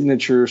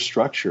signature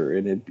structure.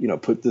 And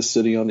it, put the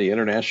city on the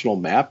international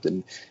map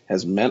and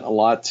has meant a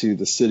lot to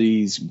the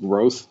city's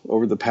growth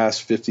over the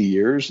past 50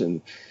 years.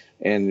 And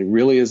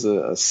really is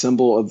a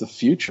symbol of the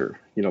future.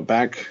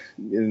 Back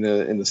in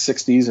the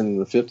 60s and in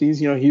the 50s,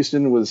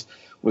 Houston was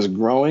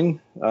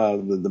growing.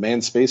 The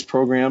manned space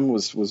program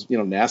was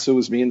NASA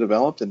was being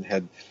developed and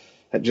had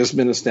just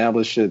been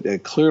established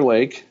at Clear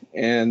Lake,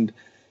 and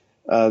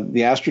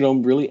the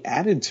Astrodome really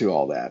added to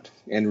all that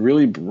and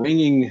really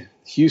bringing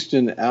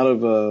Houston out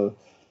of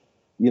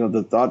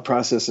the thought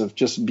process of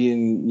just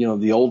being,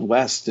 the Old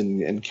West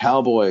and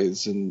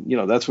cowboys. And,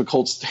 that's what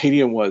Colt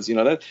Stadium was.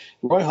 That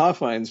Roy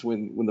Hoffines,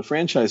 when the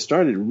franchise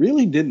started,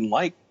 really didn't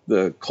like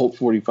the Colt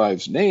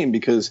 45's name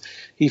because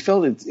he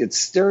felt it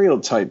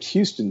stereotyped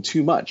Houston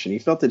too much. And he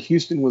felt that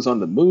Houston was on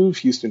the move.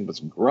 Houston was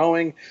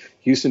growing.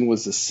 Houston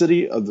was the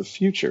city of the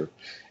future.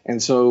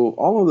 And so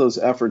all of those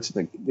efforts,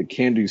 the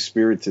can-do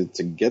spirit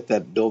to get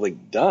that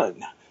building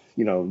done,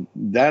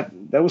 that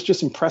was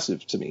just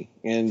impressive to me.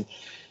 And,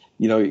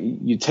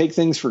 you take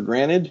things for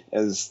granted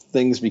as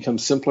things become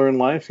simpler in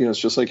life. It's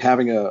just like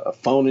having a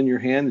phone in your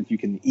hand that you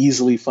can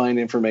easily find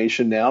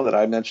information now that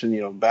I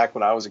mentioned, back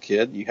when I was a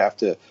kid, you have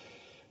to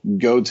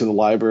go to the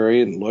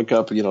library and look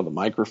up, the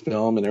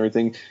microfilm and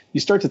everything. You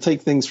start to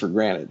take things for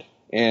granted.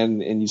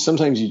 And you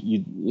sometimes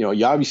you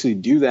obviously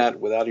do that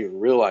without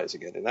even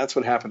realizing it. And that's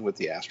what happened with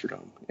the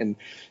Astrodome. And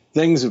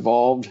things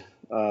evolved.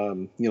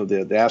 The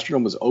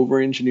Astrodome was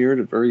over-engineered,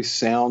 a very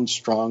sound,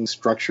 strong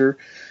structure.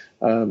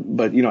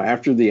 But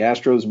after the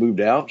Astros moved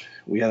out,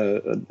 we had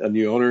a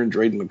new owner in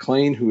Drayden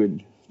McLean who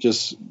had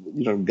just,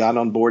 got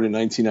on board in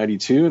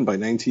 1992. And by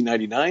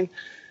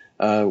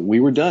 1999, we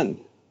were done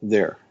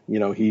there.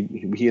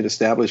 He had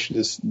established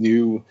this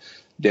new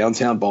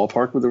downtown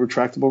ballpark with a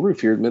retractable roof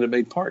here at Minute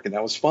Maid Park, and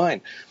that was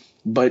fine.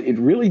 But it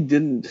really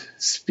didn't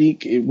we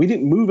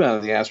didn't move out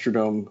of the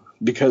Astrodome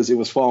because it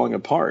was falling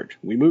apart.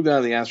 We moved out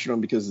of the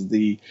Astrodome because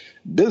the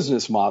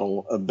business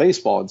model of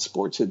baseball and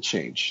sports had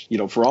changed.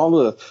 For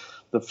all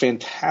the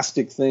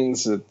fantastic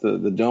things that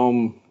the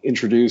Dome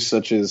introduced,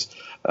 such as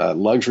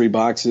luxury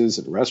boxes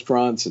and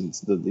restaurants and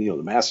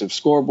the massive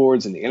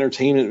scoreboards and the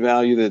entertainment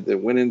value that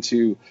went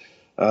into,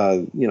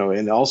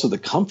 and also the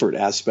comfort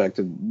aspect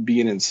of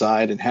being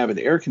inside and having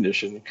air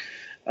conditioning,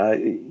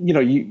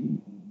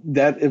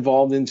 that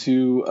evolved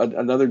into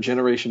another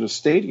generation of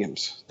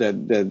stadiums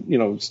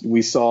that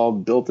we saw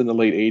built in the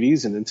late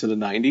 80s and into the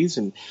 90s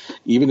and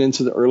even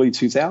into the early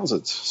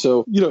 2000s.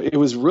 So, it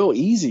was real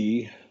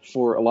easy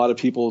for a lot of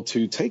people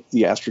to take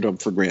the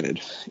Astrodome for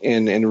granted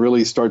and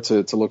really start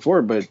to look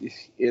forward. But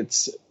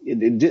it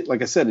did,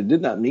 like I said, it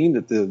did not mean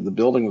that the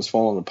building was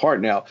falling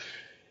apart. Now,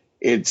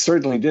 it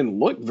certainly didn't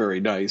look very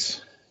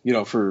nice,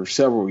 for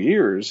several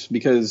years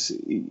because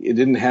it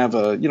didn't have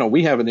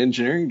we have an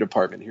engineering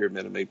department here at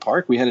Minute Maid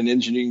Park. We had an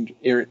engineering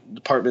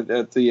department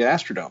at the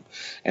Astrodome,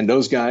 and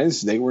those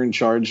guys, they were in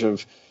charge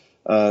of,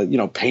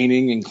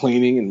 painting and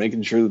cleaning and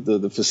making sure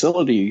that the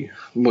facility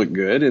looked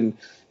good.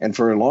 And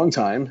for a long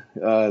time,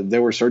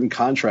 there were certain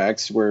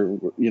contracts where,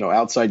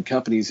 outside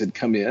companies had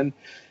come in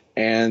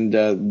and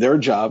their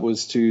job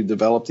was to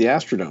develop the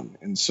Astrodome.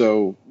 And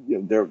so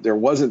there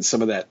wasn't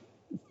some of that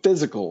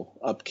physical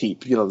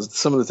upkeep,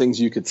 some of the things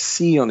you could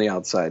see on the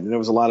outside. And there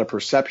was a lot of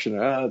perception,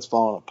 it's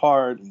falling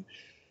apart and,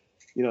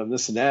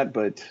 this and that.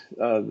 But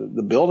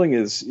the building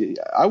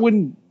I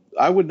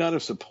would not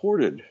have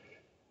supported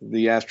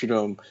the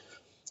Astrodome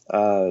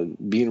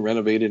being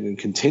renovated and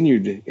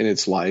continued in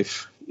its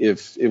life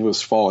if it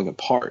was falling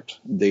apart.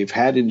 They've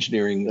had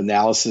engineering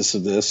analysis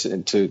of this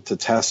and to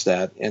test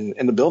that, and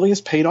the building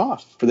is paid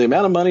off. For the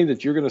amount of money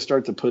that you're going to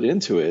start to put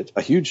into it,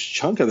 a huge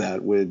chunk of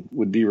that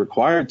would be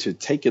required to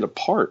take it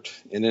apart,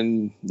 and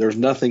then there's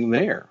nothing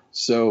there.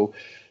 So,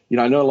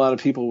 I know a lot of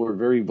people were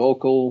very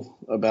vocal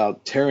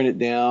about tearing it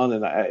down,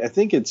 and I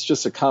think it's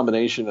just a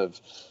combination of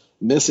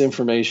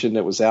misinformation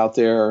that was out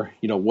there,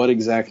 what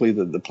exactly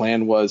the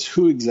plan was,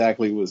 who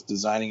exactly was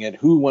designing it,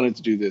 who wanted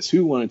to do this,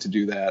 who wanted to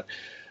do that.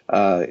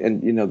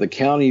 And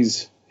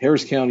the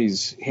Harris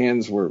County's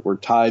hands were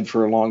tied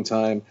for a long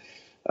time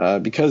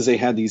because they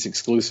had these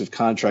exclusive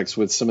contracts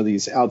with some of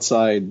these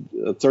outside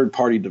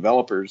third-party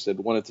developers that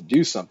wanted to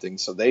do something.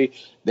 So they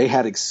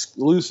had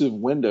exclusive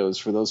windows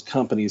for those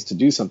companies to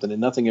do something,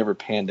 and nothing ever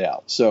panned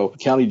out. So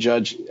County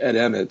Judge Ed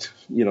Emmett,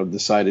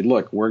 decided,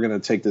 look, we're going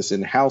to take this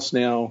in-house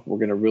now. We're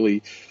going to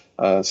really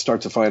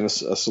start to find a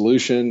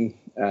solution.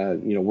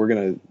 We're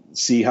going to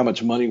see how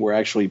much money we're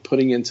actually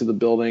putting into the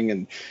building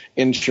and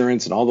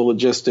insurance and all the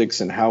logistics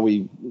and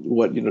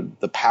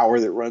the power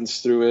that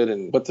runs through it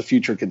and what the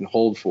future can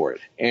hold for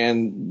it.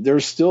 And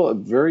there's still a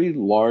very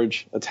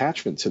large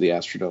attachment to the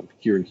Astrodome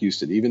here in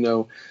Houston, even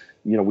though,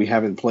 we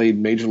haven't played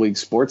Major League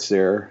sports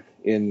there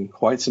in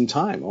quite some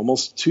time,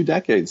 almost 2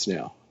 decades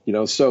now.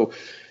 So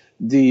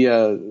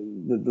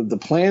the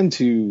plan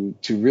to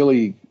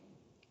really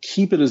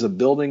keep it as a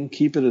building,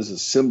 keep it as a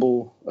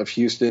symbol of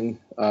Houston,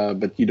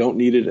 but you don't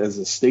need it as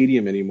a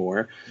stadium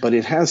anymore. But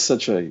it has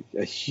such a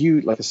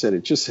huge, like I said,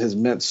 it just has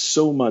meant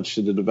so much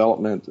to the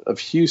development of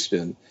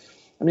Houston.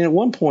 I mean, at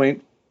one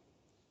point,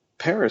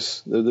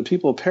 Paris, the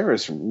people of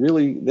Paris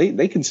really,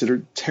 they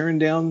considered tearing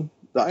down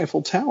the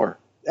Eiffel Tower.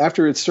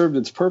 After it served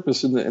its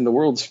purpose in the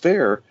World's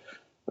Fair,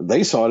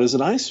 they saw it as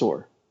an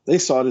eyesore. They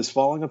saw it as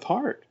falling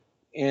apart.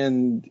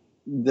 And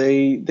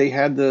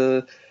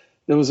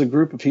there was a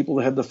group of people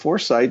that had the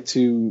foresight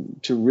to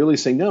really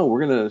say, no,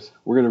 we're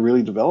gonna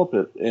really develop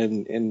it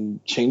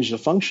and change the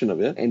function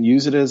of it and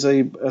use it as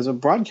a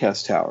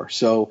broadcast tower.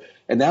 So,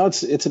 and now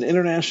it's an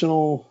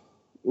international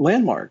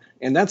landmark,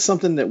 and that's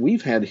something that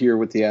we've had here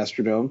with the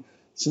Astrodome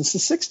since the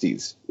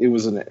 60s. It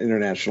was an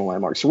international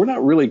landmark. So we're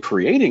not really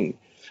creating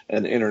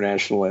an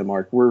international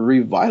landmark. We're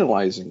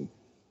revitalizing,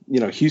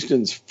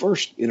 Houston's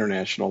first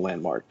international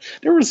landmark.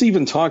 There was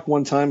even talk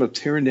one time of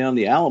tearing down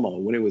the Alamo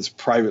when it was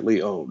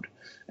privately owned.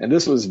 And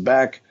this was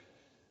back,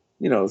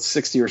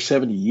 60 or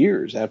 70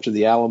 years after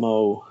the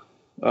Alamo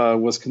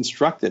was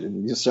constructed,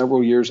 and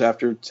several years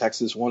after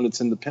Texas won its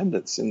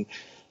independence. And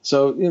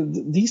so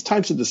these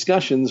types of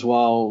discussions,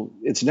 while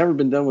it's never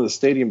been done with a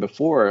stadium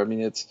before, I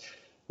mean,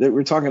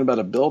 we're talking about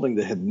a building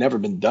that had never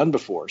been done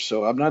before.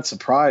 So I'm not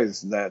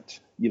surprised that,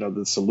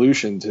 the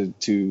solution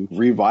to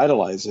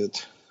revitalize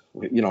it,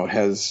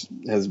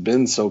 has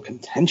been so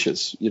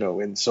contentious,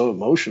 and so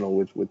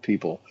emotional with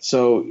people.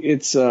 So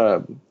it's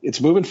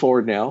moving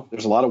forward now.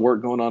 There's a lot of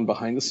work going on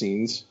behind the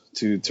scenes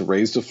to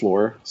raise the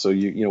floor. So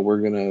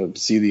we're going to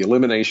see the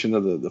elimination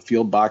of the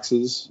field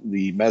boxes,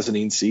 the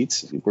mezzanine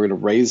seats. We're going to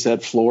raise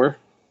that floor.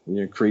 We're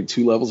going to create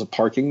 2 levels of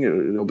parking.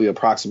 It'll be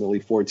approximately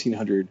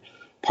 1,400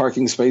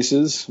 parking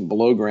spaces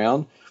below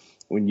ground.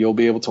 When you'll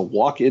be able to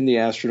walk in the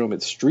Astrodome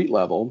at street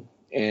level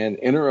and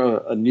enter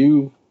a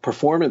new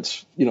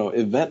performance,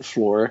 event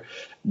floor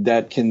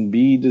that can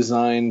be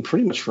designed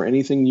pretty much for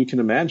anything you can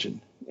imagine.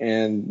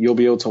 and you'll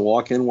be able to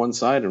walk in one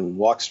side and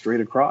walk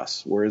straight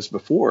across. Whereas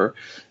before,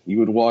 you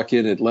would walk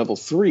in at level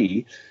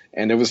 3,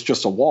 and it was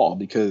just a wall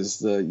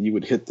because you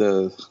would hit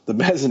the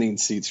mezzanine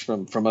seats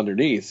from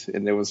underneath,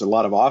 and there was a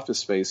lot of office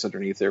space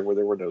underneath there where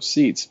there were no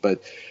seats.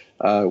 But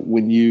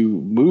when you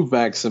move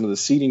back some of the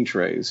seating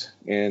trays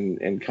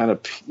and kind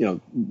of,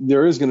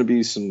 there is going to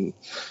be some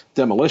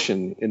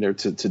demolition in there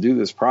to do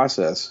this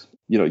process.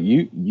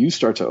 You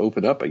start to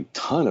open up a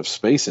ton of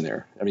space in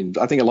there. I mean,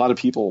 I think a lot of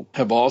people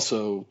have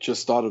also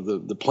just thought of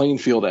the playing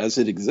field as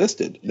it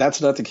existed.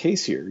 That's not the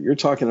case here. You're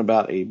talking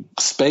about a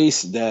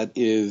space that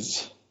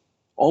is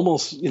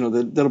almost,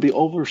 that'll be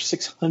over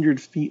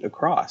 600 feet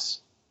across.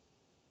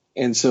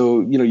 And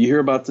so, you hear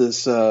about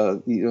this,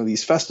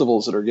 these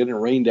festivals that are getting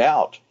rained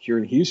out here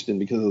in Houston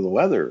because of the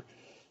weather.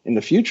 In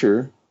the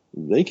future,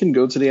 they can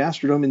go to the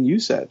Astrodome and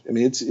use that. I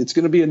mean, it's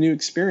going to be a new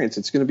experience.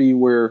 It's going to be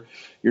where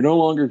you're no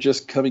longer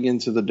just coming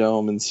into the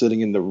dome and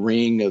sitting in the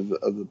ring of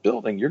the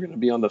building. You're going to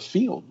be on the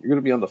field. You're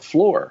going to be on the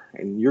floor,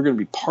 and you're going to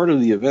be part of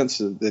the events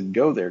that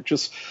go there.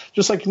 Just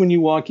like when you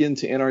walk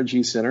into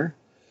NRG Center,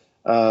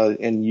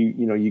 and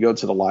you go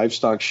to the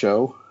livestock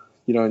show,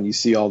 and you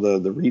see all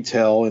the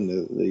retail and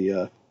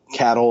the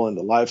cattle and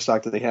the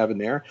livestock that they have in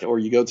there, or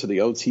you go to the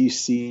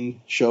OTC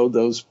show,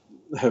 those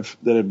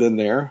that have been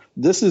there.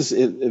 This is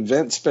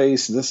event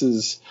space. This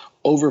is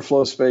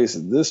overflow space.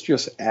 This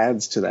just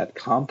adds to that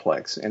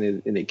complex, and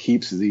it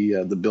keeps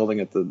the building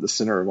at the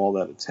center of all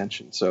that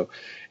attention. So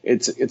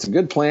it's a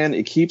good plan.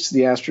 It keeps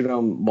the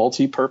Astrodome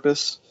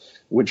multi-purpose,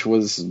 which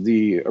was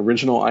the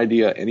original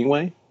idea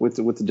anyway with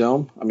the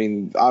dome. I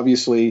mean,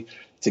 obviously,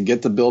 to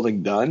get the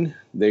building done,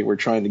 they were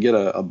trying to get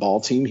a ball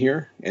team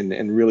here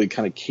and really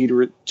kind of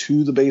cater it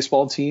to the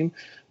baseball team.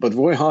 But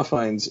Roy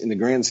Hoffines, in the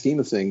grand scheme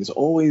of things,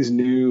 always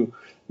knew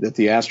that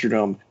the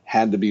Astrodome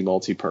had to be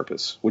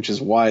multi-purpose, which is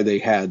why they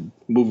had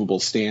movable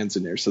stands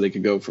in there so they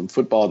could go from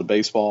football to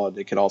baseball.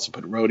 They could also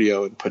put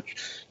rodeo and put,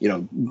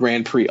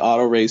 Grand Prix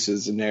auto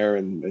races in there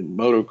and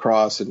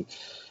motocross and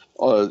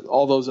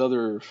all those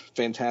other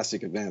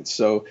fantastic events.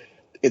 So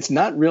it's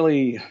not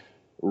really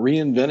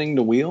reinventing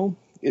the wheel.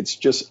 It's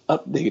just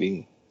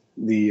updating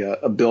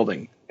a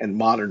building and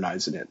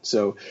modernizing it.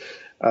 So,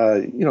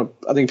 I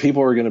think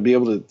people are going to be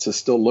able to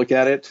still look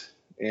at it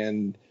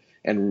and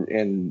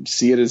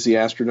see it as the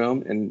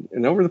Astrodome.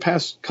 And over the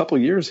past couple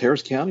of years,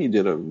 Harris County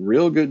did a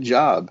real good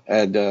job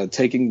at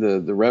taking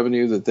the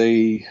revenue that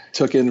they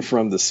took in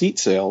from the seat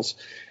sales,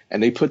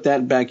 and they put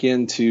that back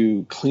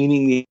into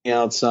cleaning the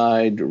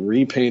outside,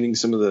 repainting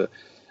some of the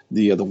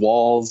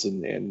walls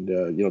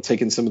and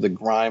taking some of the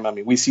grime. I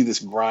mean, we see this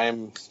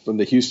grime from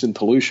the Houston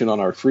pollution on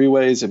our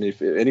freeways. I mean,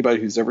 if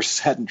anybody who's ever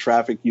sat in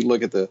traffic, you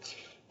look at the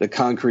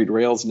concrete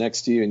rails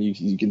next to you and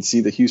you can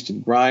see the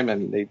Houston grime. I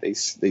mean,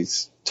 they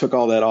took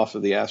all that off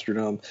of the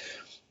Astrodome,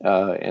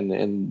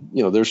 and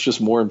there's just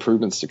more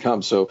improvements to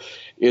come. So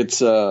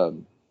it's a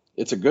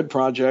good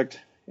project,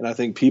 and I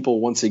think people,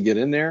 once they get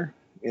in there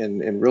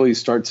and really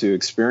start to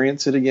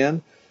experience it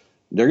again,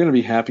 they're going to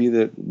be happy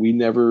that we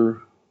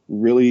never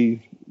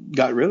really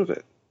got rid of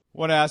it. I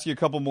want to ask you a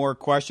couple more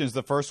questions.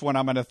 The first one,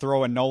 I'm going to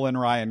throw a Nolan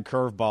Ryan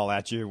curveball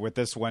at you with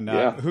this one.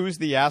 Who's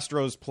the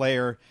Astros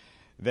player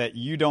that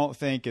you don't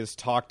think is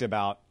talked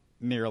about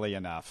nearly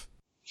enough?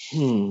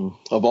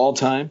 Of all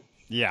time?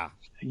 Yeah.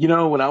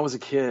 When I was a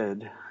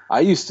kid,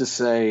 I used to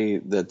say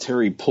that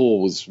Terry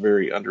Poole was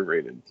very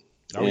underrated.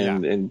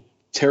 And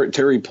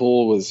Terry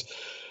Poole was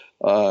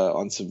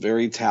on some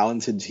very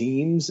talented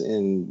teams,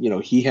 and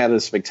he had a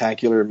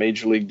spectacular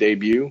major league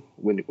debut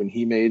when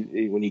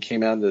he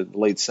came out in the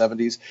late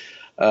 70s.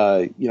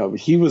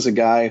 He was a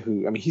guy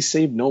who, he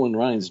saved Nolan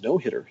Ryan's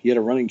no-hitter. He had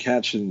a running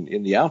catch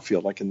in the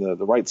outfield, like in the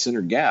right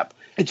center gap.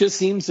 It just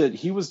seems that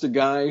he was the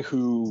guy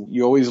who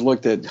you always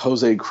looked at.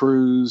 Jose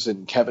Cruz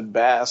and Kevin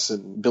Bass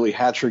and Billy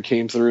Hatcher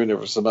came through, and there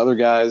were some other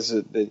guys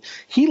that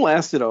he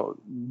lasted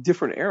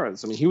different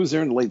eras. He was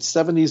there in the late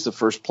 70s, the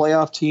first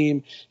playoff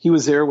team. He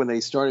was there when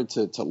they started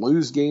to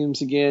lose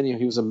games again.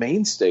 He was a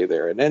mainstay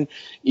there. And then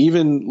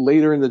even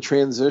later in the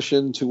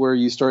transition to where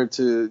you start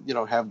to,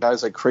 have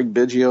guys like Craig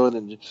Biggio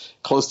and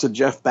close to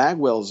Jeff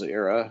Bagwell's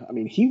era.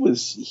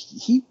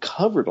 He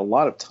covered a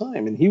lot of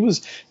time, and he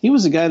was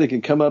a guy that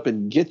could come up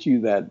and get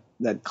you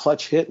that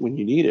clutch hit when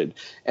you needed.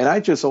 And I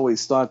just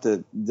always thought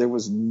that there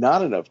was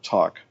not enough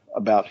talk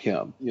about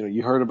him.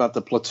 You heard about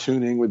the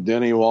platooning with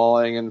Denny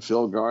Walling and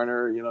Phil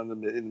Garner, in the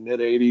mid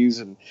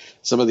 80s, and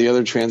some of the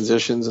other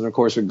transitions. And of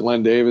course with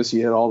Glenn Davis, he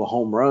had all the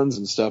home runs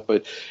and stuff.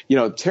 But,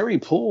 Terry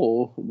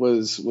Poole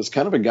was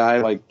kind of a guy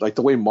like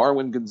the way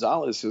Marwin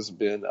Gonzalez has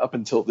been up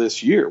until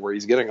this year, where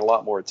he's getting a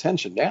lot more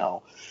attention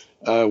now.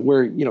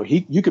 Where,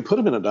 you could put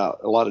him in a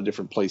lot of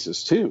different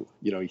places too.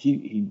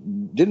 He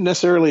didn't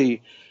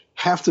necessarily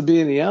have to be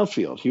in the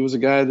outfield. He was a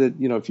guy that,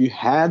 if you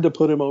had to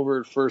put him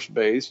over at first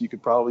base, you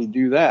could probably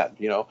do that.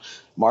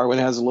 Marwin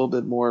has a little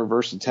bit more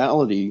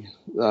versatility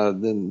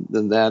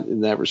than that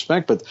in that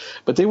respect.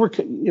 But they were,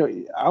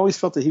 I always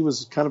felt that he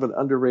was kind of an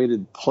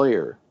underrated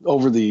player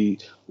over the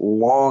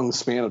long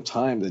span of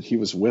time that he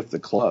was with the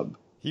club.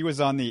 He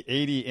was on the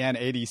 80 and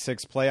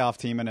 86 playoff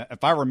team, and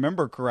if I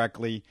remember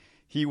correctly,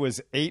 he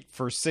was 8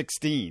 for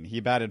 16.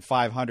 He batted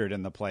 .500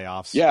 in the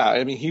playoffs. Yeah,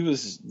 I mean, he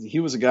was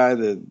a guy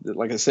that,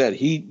 like I said,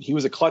 he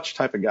was a clutch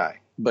type of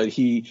guy, but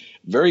he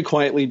very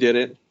quietly did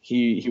it.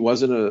 He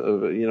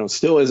wasn't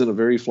still isn't a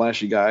very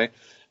flashy guy.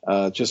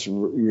 Just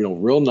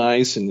real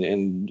nice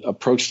and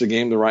approached the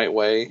game the right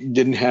way.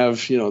 Didn't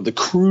have the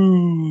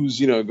cruise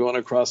going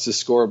across the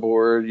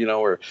scoreboard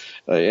or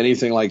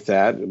anything like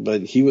that.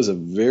 But he was a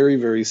very,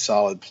 very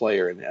solid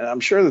player, and I'm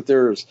sure that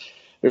there's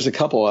a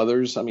couple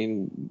others. I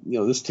mean,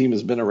 this team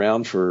has been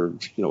around for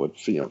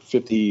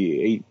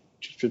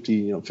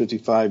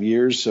 55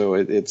 years,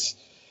 so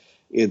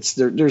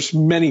there's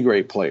many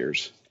great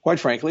players. Quite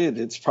frankly,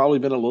 it's probably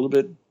been a little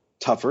bit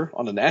tougher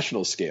on a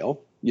national scale,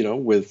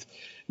 with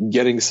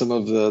getting some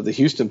of the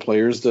Houston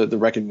players the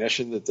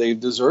recognition that they've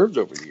deserved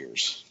over the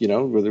years.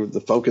 Where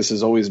the focus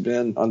has always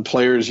been on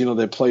players,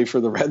 that play for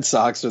the Red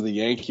Sox or the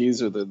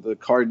Yankees or the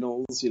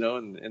Cardinals,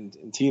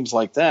 and teams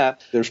like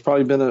that. There's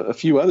probably been a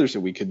few others that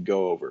we could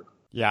go over.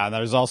 Yeah, and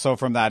there's also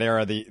from that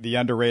era the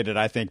underrated,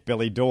 I think,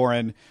 Billy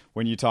Doran.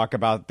 When you talk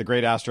about the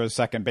great Astros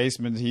second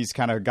baseman, he's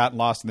kind of gotten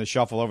lost in the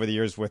shuffle over the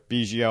years with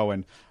Biggio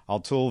and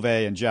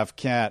Altuve and Jeff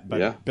Kent. But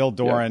yeah, Bill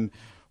Doran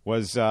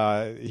was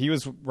he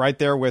was right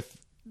there with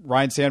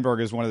Ryan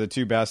Sandberg as one of the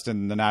two best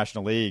in the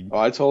National League. Oh,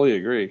 I totally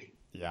agree.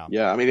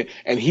 Yeah. I mean,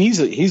 and he's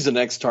the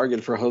next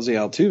target for Jose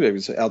Altuve,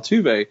 because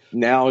Altuve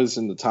now is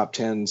in the top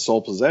 10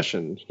 sole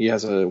possession. He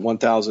has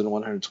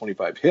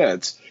 1,125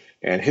 hits,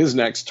 and his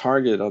next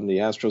target on the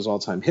Astros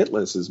all-time hit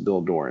list is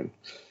Bill Doran.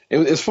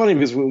 It's funny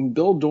because when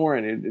Bill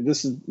Doran,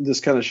 this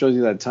kind of shows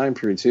you that time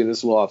period too. This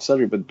is a little off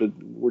subject, but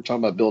we're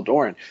talking about Bill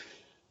Doran.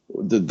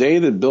 The day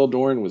that Bill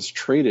Doran was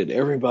traded,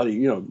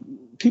 everybody,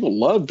 people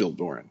loved Bill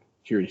Doran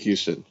here in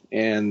Houston,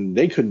 and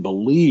they couldn't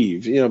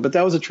believe, but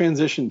that was a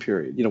transition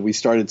period. We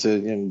started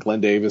to,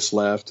 Glenn Davis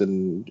left,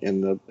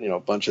 and a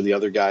bunch of the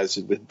other guys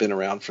had been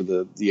around for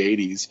the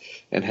 80s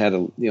and had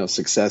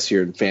success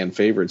here and fan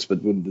favorites.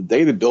 But when the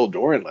day that Bill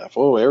Doran left,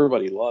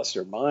 everybody lost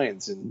their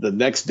minds. And the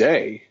next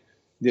day,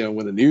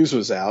 when the news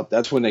was out,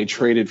 that's when they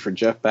traded for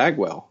Jeff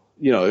Bagwell.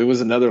 It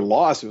was another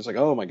loss. It was like,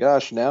 oh my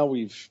gosh, now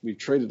we've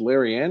traded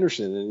Larry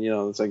Anderson, and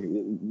it's like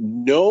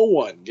no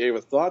one gave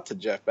a thought to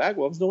Jeff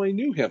Bagwell because nobody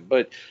knew him,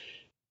 but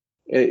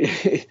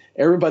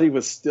everybody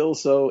was still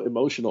so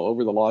emotional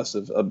over the loss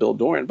of Bill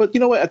Doran. But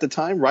at the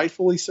time,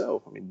 rightfully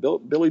so. I mean,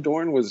 Billy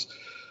Doran was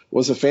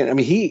a fan. I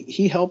mean,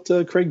 he helped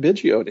Craig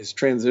Biggio in his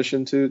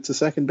transition to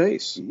second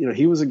base.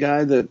 He was a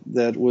guy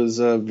that was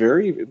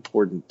very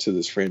important to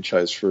this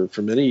franchise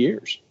for many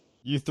years.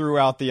 You threw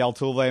out the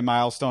Altuve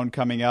milestone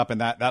coming up,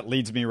 and that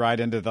leads me right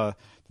into the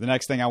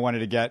next thing I wanted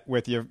to get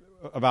with you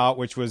about,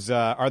 which was,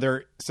 are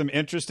there some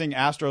interesting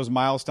Astros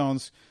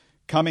milestones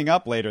coming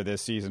up later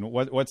this season?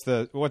 What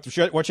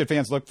should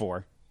fans look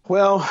for?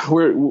 Well,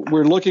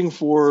 we're looking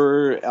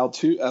for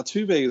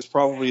Altuve is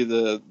probably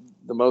the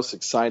most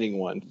exciting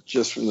one,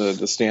 just from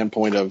the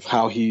standpoint of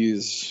how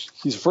he's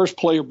the first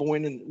player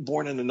born in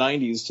the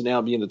 90s to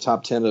now be in the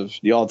top 10 of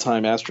the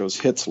all-time Astros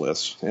hits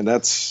list, and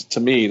that's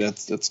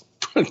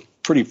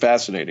pretty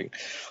fascinating.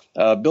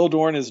 Bill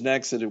Doran is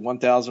next at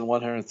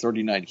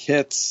 1,139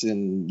 hits,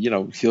 and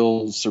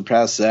he'll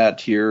surpass that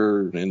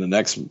here in the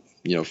next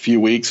few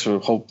weeks. So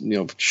hope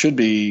should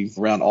be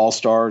around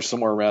All-Star,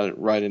 somewhere around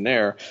right in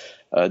there.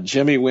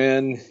 Jimmy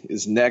Wynn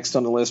is next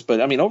on the list,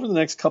 but I mean, over the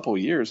next couple of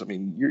years, I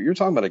mean, you're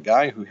talking about a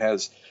guy who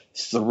has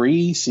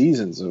 3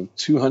 seasons of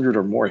 200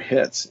 or more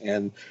hits,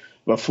 and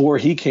before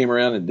he came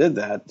around and did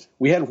that,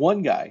 we had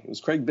one guy. It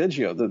was Craig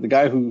Biggio, the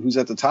guy who's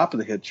at the top of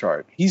the hit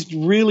chart. He's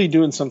really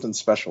doing something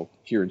special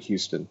here in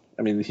Houston.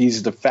 I mean,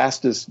 he's the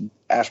fastest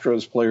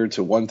Astros player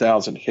to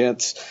 1,000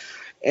 hits,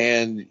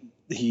 and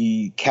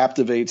he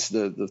captivates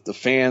the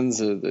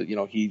fans.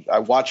 I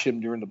watch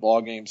him during the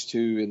ball games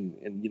too,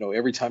 and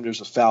every time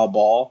there's a foul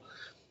ball,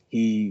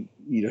 he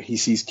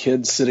sees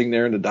kids sitting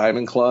there in the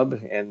Diamond Club,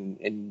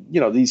 and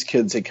these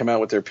kids, they come out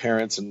with their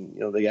parents,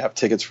 and they have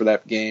tickets for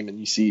that game, and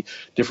you see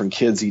different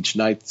kids each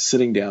night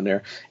sitting down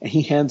there, and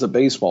he hands a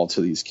baseball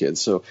to these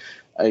kids. So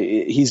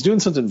he's doing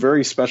something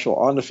very special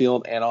on the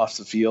field and off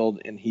the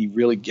field, and he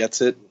really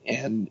gets it,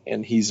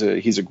 and he's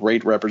a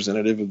great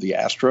representative of the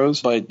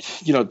Astros.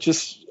 But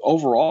just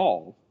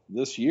overall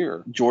this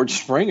year, George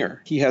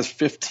Springer, he has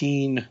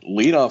 15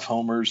 leadoff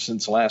homers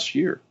since last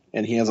year,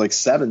 and he has like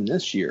 7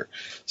 this year.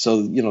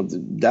 So,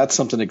 that's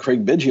something that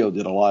Craig Biggio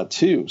did a lot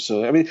too.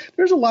 So, I mean,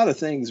 there's a lot of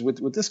things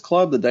with this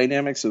club, the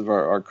dynamics of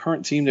our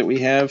current team that we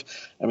have.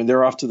 I mean,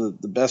 they're off to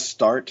the best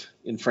start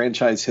in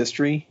franchise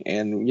history.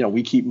 And,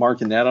 we keep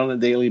marking that on a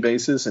daily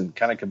basis and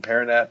kind of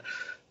comparing that,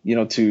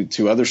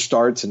 to other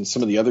starts and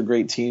some of the other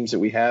great teams that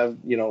we have,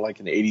 like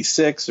in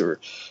 86 or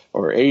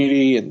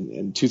 80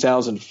 and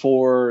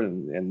 2004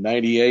 and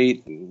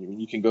 98.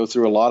 And you can go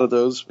through a lot of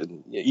those.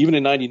 And even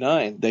in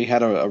 99, they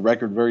had a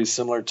record very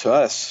similar to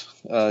us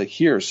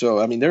here. So,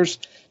 I mean, there's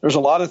a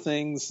lot of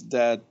things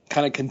that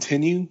kind of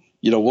continue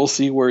we'll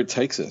see where it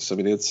takes us. I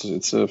mean,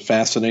 it's a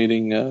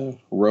fascinating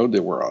road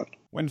that we're on.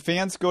 When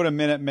fans go to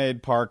Minute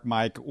Maid Park,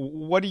 Mike,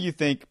 what do you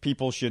think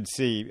people should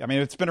see? I mean,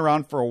 it's been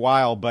around for a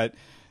while, but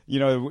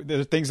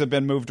the things have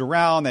been moved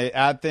around. They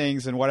add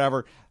things and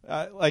whatever.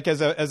 Like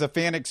as a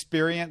fan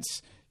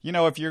experience,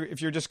 if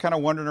you're just kind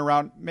of wandering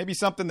around, maybe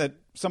something that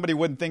somebody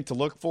wouldn't think to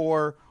look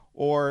for,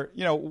 or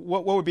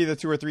what would be the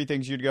 2 or 3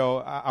 things you'd go,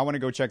 I want to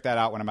go check that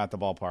out when I'm at the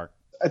ballpark?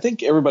 I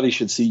think everybody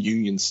should see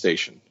Union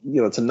Station.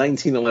 It's a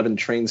 1911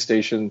 train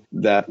station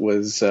that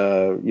was,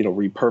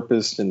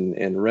 repurposed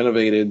and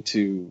renovated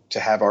to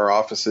have our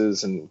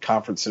offices and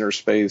conference center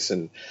space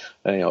and,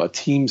 a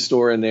team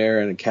store in there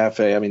and a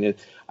cafe. I mean,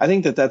 I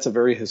think that's a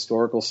very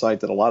historical site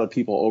that a lot of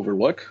people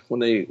overlook when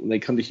they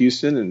come to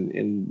Houston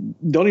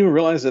and don't even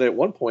realize that at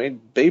one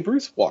point Babe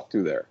Ruth walked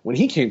through there when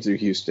he came through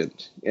Houston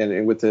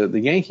and with the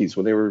Yankees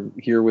when they were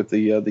here with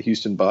the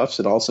Houston Buffs,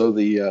 and also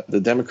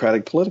the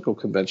Democratic political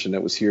convention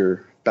that was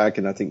here back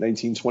in, I think,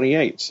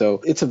 1928. So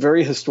it's a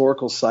very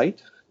historical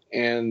site.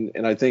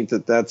 And I think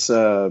that's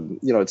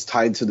it's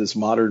tied to this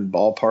modern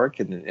ballpark,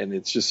 and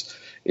it's just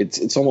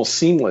it's almost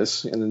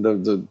seamless.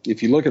 And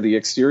if you look at the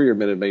exterior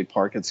Minute Maid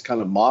Park, it's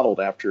kind of modeled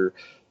after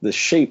the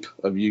shape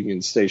of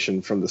Union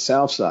Station from the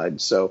south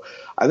side. So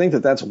I think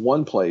that's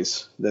one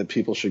place that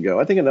people should go.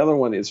 I think another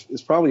one is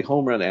probably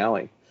Home Run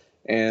Alley.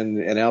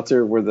 And out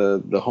there where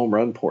the home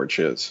run porch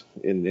is,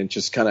 and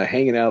just kind of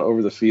hanging out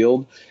over the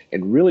field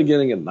and really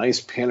getting a nice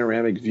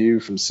panoramic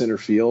view from center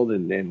field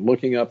and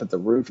looking up at the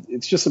roof.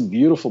 It's just a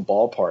beautiful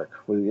ballpark.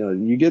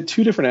 You get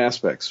 2 different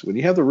aspects. When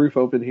you have the roof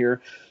open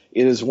here,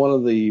 it is one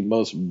of the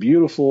most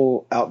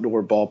beautiful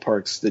outdoor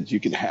ballparks that you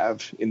can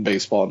have in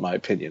baseball, in my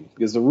opinion,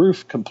 because the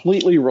roof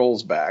completely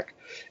rolls back.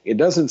 It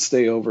doesn't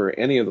stay over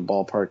any of the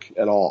ballpark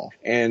at all.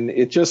 And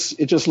it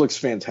just looks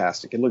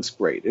fantastic. It looks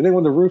great. And then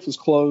when the roof is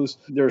closed,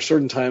 there are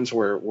certain times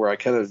where I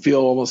kind of feel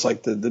almost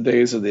like the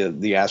days of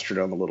the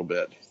Astrodome a little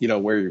bit,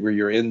 where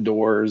you're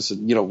indoors.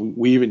 And,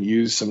 we even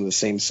use some of the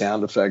same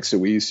sound effects that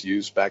we used to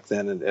use back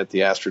then at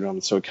the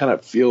Astrodome. So it kind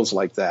of feels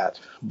like that.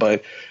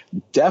 But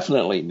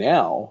definitely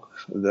now,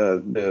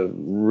 the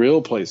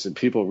real place that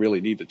people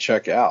really need to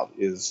check out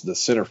is the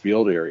center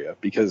field area,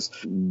 because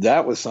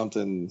that was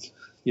something,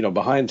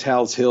 behind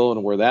Tal's Hill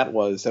and where that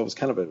was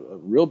kind of a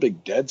real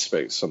big dead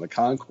space on the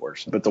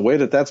concourse. But the way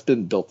that's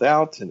been built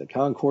out and the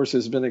concourse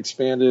has been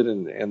expanded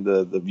and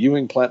the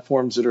viewing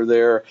platforms that are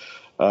there,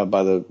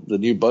 by the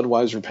new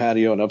Budweiser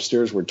patio, and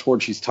upstairs where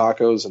Torchy's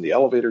Tacos, and the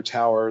elevator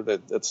tower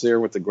that's there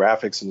with the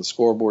graphics and the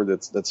scoreboard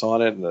that's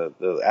on it, and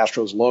the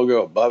Astros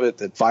logo above it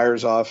that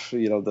fires off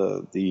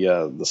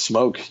the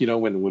smoke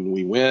when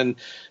we win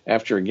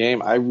after a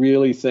game. I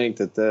really think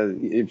that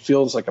it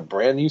feels like a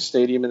brand new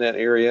stadium in that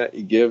area.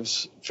 It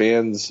gives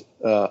fans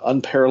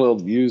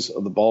unparalleled views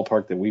of the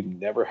ballpark that we've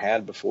never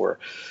had before,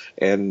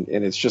 and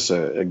it's just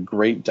a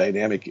great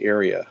dynamic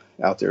area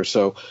out there.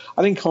 So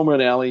I think Home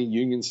Run Alley,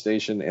 Union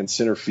Station, and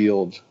center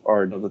field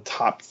are the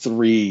top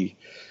 3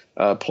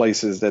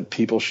 places that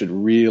people should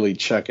really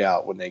check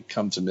out when they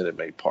come to Minute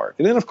Maid Park.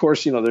 And then of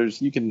course, you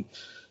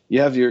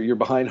have your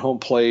behind home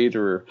plate,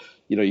 or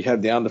you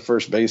have down the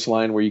first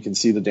baseline where you can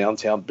see the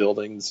downtown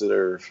buildings that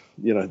are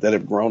that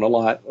have grown a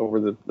lot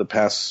over the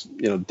past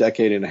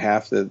decade and a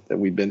half that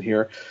we've been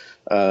here.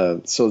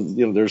 So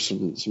there's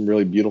some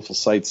really beautiful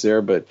sites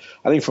there, but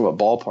I think from a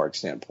ballpark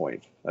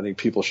standpoint, I think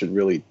people should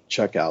really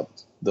check out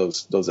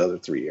those other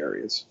 3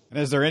 areas. And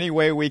is there any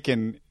way we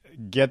can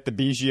get the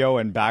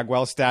Biggio and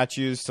Bagwell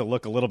statues to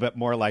look a little bit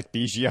more like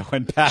Biggio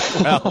and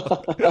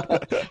Bagwell?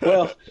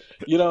 Well,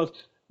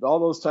 all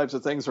those types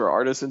of things are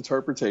artist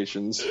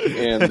interpretations,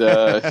 and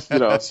so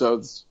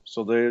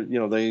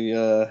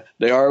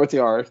they are what they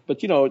are. But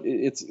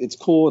it's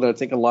cool, and I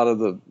think a lot of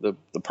the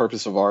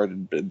purpose of art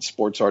and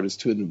sports art is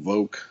to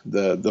invoke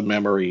the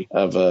memory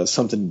of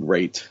something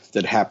great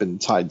that happened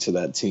tied to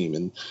that team.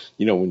 And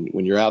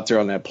when you're out there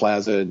on that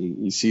plaza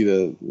and you see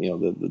the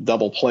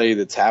double play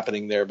that's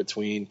happening there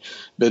between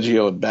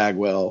Biggio and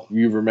Bagwell,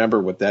 you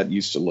remember what that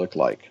used to look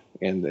like.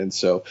 And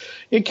so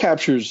it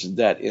captures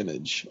that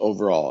image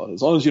overall,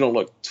 as long as you don't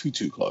look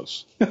too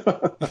close.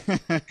 Well,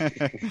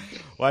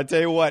 I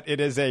tell you what, it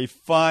is a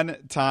fun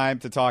time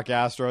to talk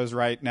Astros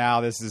right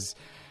now. This has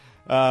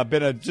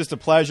been just a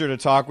pleasure to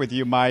talk with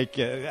you, Mike,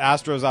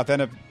 Astros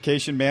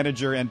authentication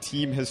manager and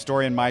team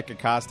historian Mike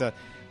Acosta.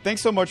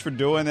 Thanks so much for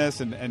doing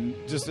this, and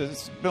just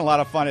it's been a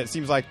lot of fun. It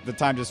seems like the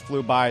time just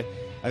flew by.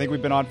 I think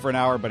we've been on for an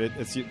hour, but it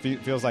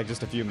feels like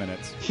just a few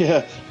minutes.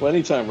 Yeah, well,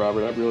 anytime,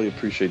 Robert. I really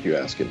appreciate you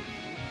asking.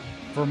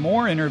 For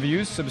more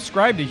interviews,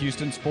 subscribe to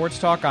Houston Sports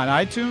Talk on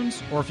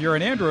iTunes, or if you're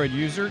an Android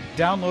user,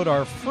 download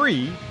our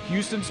free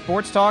Houston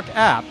Sports Talk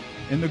app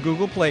in the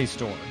Google Play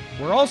Store.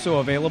 We're also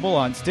available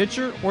on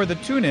Stitcher or the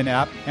TuneIn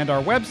app, and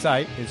our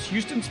website is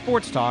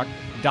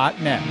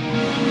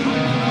houstonsportstalk.net.